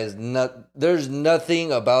 That guy is not. There's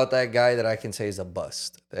nothing about that guy that I can say is a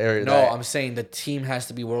bust. I'm saying the team has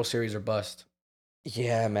to be World Series or bust.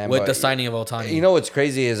 Yeah, man. With the signing of Ohtani. You know what's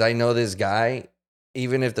crazy is I know this guy.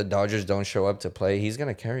 Even if the Dodgers don't show up to play, he's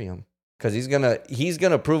gonna carry him because he's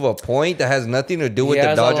gonna prove a point that has nothing to do with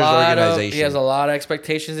the Dodgers organization. He has a lot of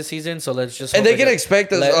expectations this season, so let's just. And they can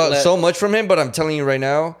expect so much from him, but I'm telling you right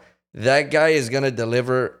now, that guy is gonna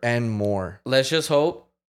deliver and more. Let's just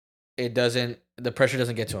hope the pressure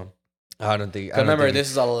doesn't get to him. I don't think. Remember,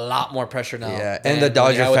 this is a lot more pressure now. Yeah, and the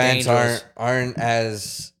Dodger fans aren't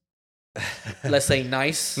as. Let's say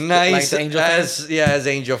nice as Angel fans. as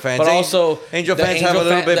Angel fans. But also, Angel fans have a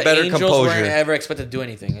little bit better composure. Angels weren't ever expected to do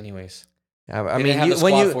anything, anyways. I mean,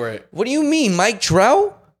 what do you mean, Mike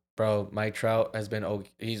Trout? Bro, Mike Trout has been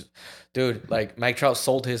Mike Trout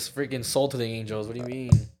sold his freaking soul to the Angels. What do you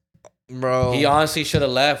mean? Bro, he honestly should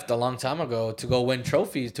have left a long time ago to go win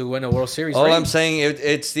trophies, to win a World Series. All I'm saying,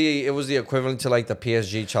 it was the equivalent to like the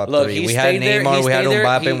PSG top three. We had there, Neymar, we had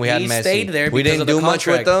Mbappe, we had Messi. Stayed there we didn't do much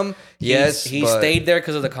with them. Yes, he stayed there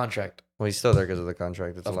because of the contract. Well, he's still there because of the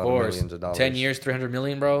contract. It's a lot of millions of dollars. 10 years, $300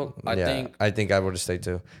 million, bro. I think I would have stayed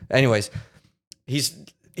too. Anyways, he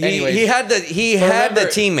had the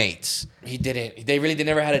teammates. He didn't. They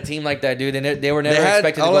never had a team like that, dude. They were never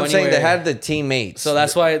expected to go anywhere. Saying, they had the teammates. So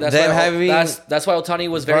that's why Ohtani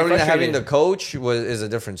was very frustrated. Having the coach is a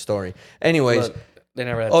different story. Anyways, they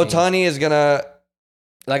never had Ohtani is gonna.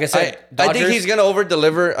 Like I said, I think he's gonna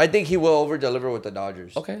over-deliver. I think he will over-deliver with the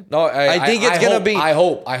Dodgers. Okay. No, I think it's gonna be. I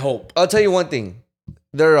hope. I'll tell you one thing.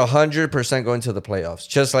 They're 100% going to the playoffs,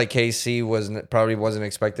 just like KC probably wasn't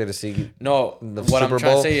expected to see. No, the what Super I'm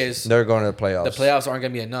trying Bowl. to say is they're going to the playoffs. The playoffs aren't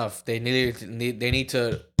going to be enough. They need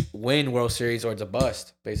to win World Series or it's a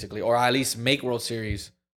bust, basically, or at least make World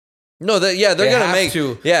Series. No, they're going to make.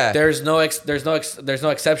 Yeah, there's no exceptions. There's no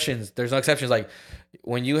exceptions. Like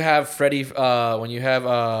when you have Freddie, Freddie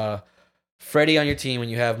on your team, when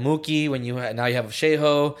you have Mookie, now you have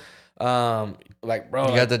Shohei. Like, bro,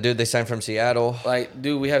 you got the dude they signed from Seattle. Like,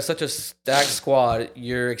 dude, we have such a stacked squad.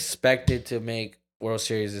 You're expected to make World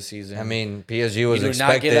Series this season. I mean, PSG was expected to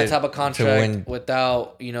not get that type of contract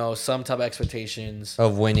without some type of expectations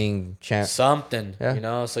of winning something.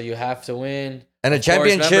 Yeah. So you have to win. And a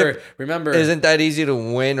championship, remember, isn't that easy to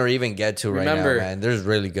win or even get to right now, man. There's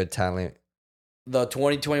really good talent. The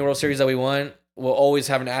 2020 World Series that we won will always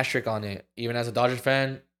have an asterisk on it. Even as a Dodgers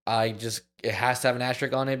fan, it has to have an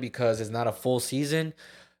asterisk on it because it's not a full season.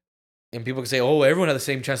 And people can say, oh, everyone had the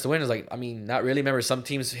same chance to win. It's like, I mean, not really. Remember, some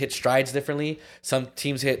teams hit strides differently. Some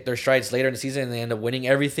teams hit their strides later in the season and they end up winning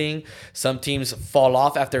everything. Some teams fall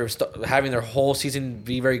off after having their whole season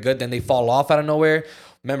be very good. Then they fall off out of nowhere.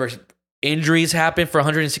 Remember, injuries happen for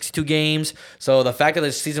 162 games. So the fact that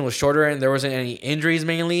the season was shorter and there wasn't any injuries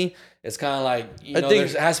mainly, it's kind of like, there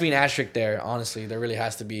has to be an asterisk there. Honestly, there really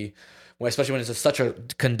has to be. Especially when it's such a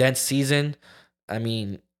condensed season. I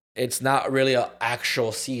mean, it's not really an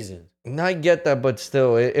actual season. No, I get that, but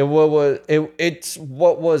still, it's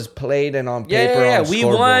what was played and on paper on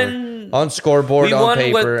scoreboard. On scoreboard, on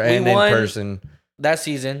paper, and in person. That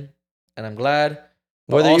season, and I'm glad.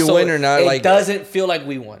 Whether you win or not, it doesn't feel like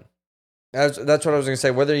we won. That's what I was going to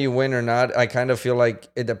say. Whether you win or not, I kind of feel like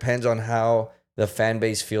it depends on how the fan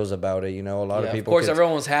base feels about it. A lot of people. Of course,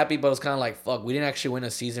 everyone was happy, but it was kind of like, fuck, we didn't actually win a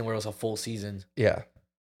season where it was a full season. Yeah.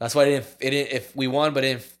 That's why it didn't. If we won, but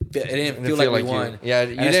it didn't feel like we won. You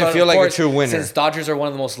didn't feel like a true winner. Since Dodgers are one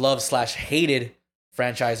of the most loved / hated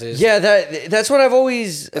franchises. Yeah, that's what I've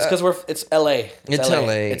always. It's because it's LA. It's LA.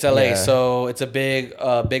 It's LA. Yeah. So it's a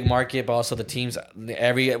big market, but also the teams.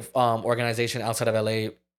 Every organization outside of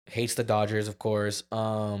LA hates the Dodgers, of course.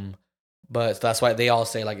 But that's why they all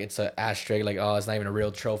say like it's an asterisk, like, oh, it's not even a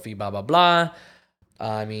real trophy, blah blah blah.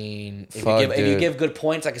 I mean, if you give good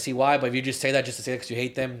points, I can see why. But if you just say that just to say it because you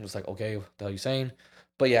hate them, it's like, okay, what the hell are you saying?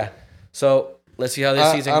 But yeah, so let's see how this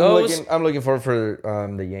season goes. I'm looking forward for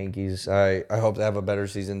the Yankees. I hope they have a better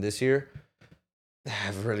season this year. They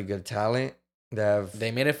have really good talent.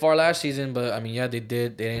 They made it far last season, but I mean, yeah, they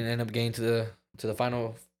did. They didn't end up getting to the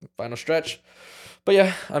final stretch. But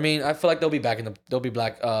yeah, I mean, I feel like they'll be back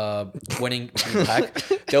winning back.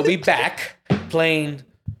 They'll be back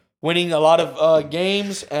winning a lot of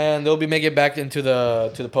games, and they'll be making it back into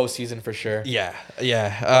the postseason for sure. Yeah.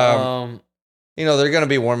 They're gonna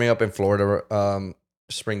be warming up in Florida,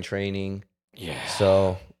 spring training. Yeah.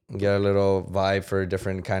 So get a little vibe for a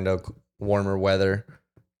different kind of warmer weather.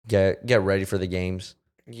 Get ready for the games.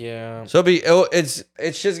 Yeah. So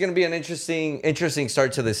it's just gonna be an interesting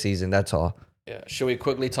start to the season. That's all. Yeah. Should we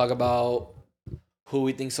quickly talk about who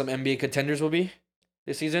we think some NBA contenders will be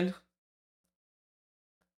this season?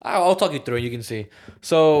 I'll talk you through it. You can see.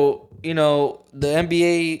 So, the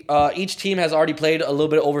NBA, each team has already played a little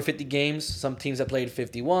bit over 50 games. Some teams have played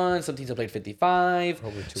 51. Some teams have played 55.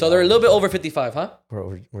 So they're a little bit over 55, huh?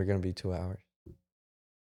 We're going to be 2 hours.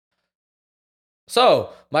 So,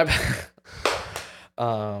 okay.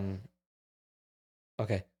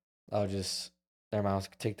 Never mind. I'll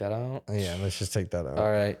take that out. Yeah, let's just take that out. All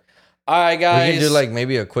right, guys. We can do like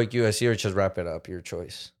maybe a quick UFC or just wrap it up. Your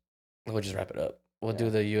choice. We'll just wrap it up. We'll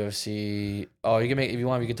do the UFC. Oh, you can if you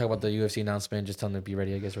want, we can talk about the UFC announcement. Just tell them to be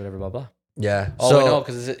ready, I guess, or whatever, blah, blah. Yeah. Oh, so, no,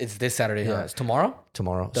 because it's this Saturday. Yeah. Huh? It's tomorrow?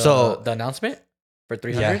 Tomorrow. The announcement for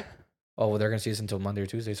 300? Yeah. Oh, well, they're going to see this until Monday or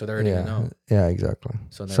Tuesday, so they're already going to know. Yeah, exactly.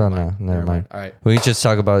 So never mind. All right. We can just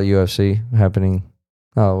talk about UFC happening.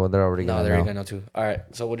 Oh, well, they're already going to know. No, they're going to know too. All right,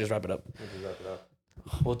 so we'll just wrap it up.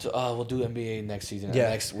 We'll do NBA next season,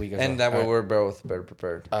 next week. And that way we're both better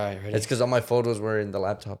prepared. All right, ready? It's because all my photos were in the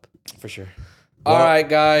laptop. For sure. All right,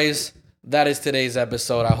 guys. That is today's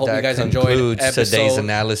episode. I hope you guys enjoyed today's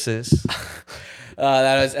analysis.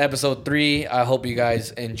 That is episode 3. I hope you guys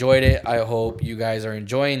enjoyed it. I hope you guys are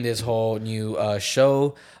enjoying this whole new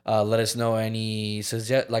show. Let us know any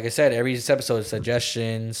like I said, every episode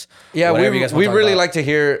suggestions. Yeah, we really like to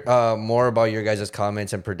hear more about your guys'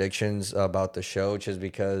 comments and predictions about the show, just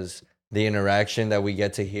because the interaction that we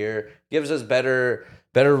get to hear gives us better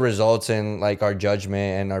results in like our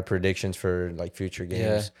judgment and our predictions for like future games.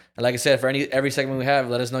 Yeah. And like I said, for every segment we have,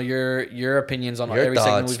 let us know your opinions on every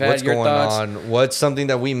segment we've had. What's going on? What's something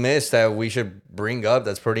that we missed that we should bring up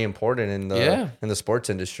that's pretty important in the sports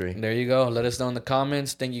industry. There you go. Let us know in the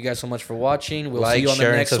comments. Thank you guys so much for watching. We'll see you on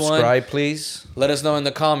share, the next and subscribe, one. Please. Let us know in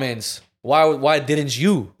the comments why didn't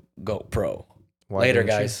you go pro? Later,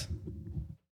 guys.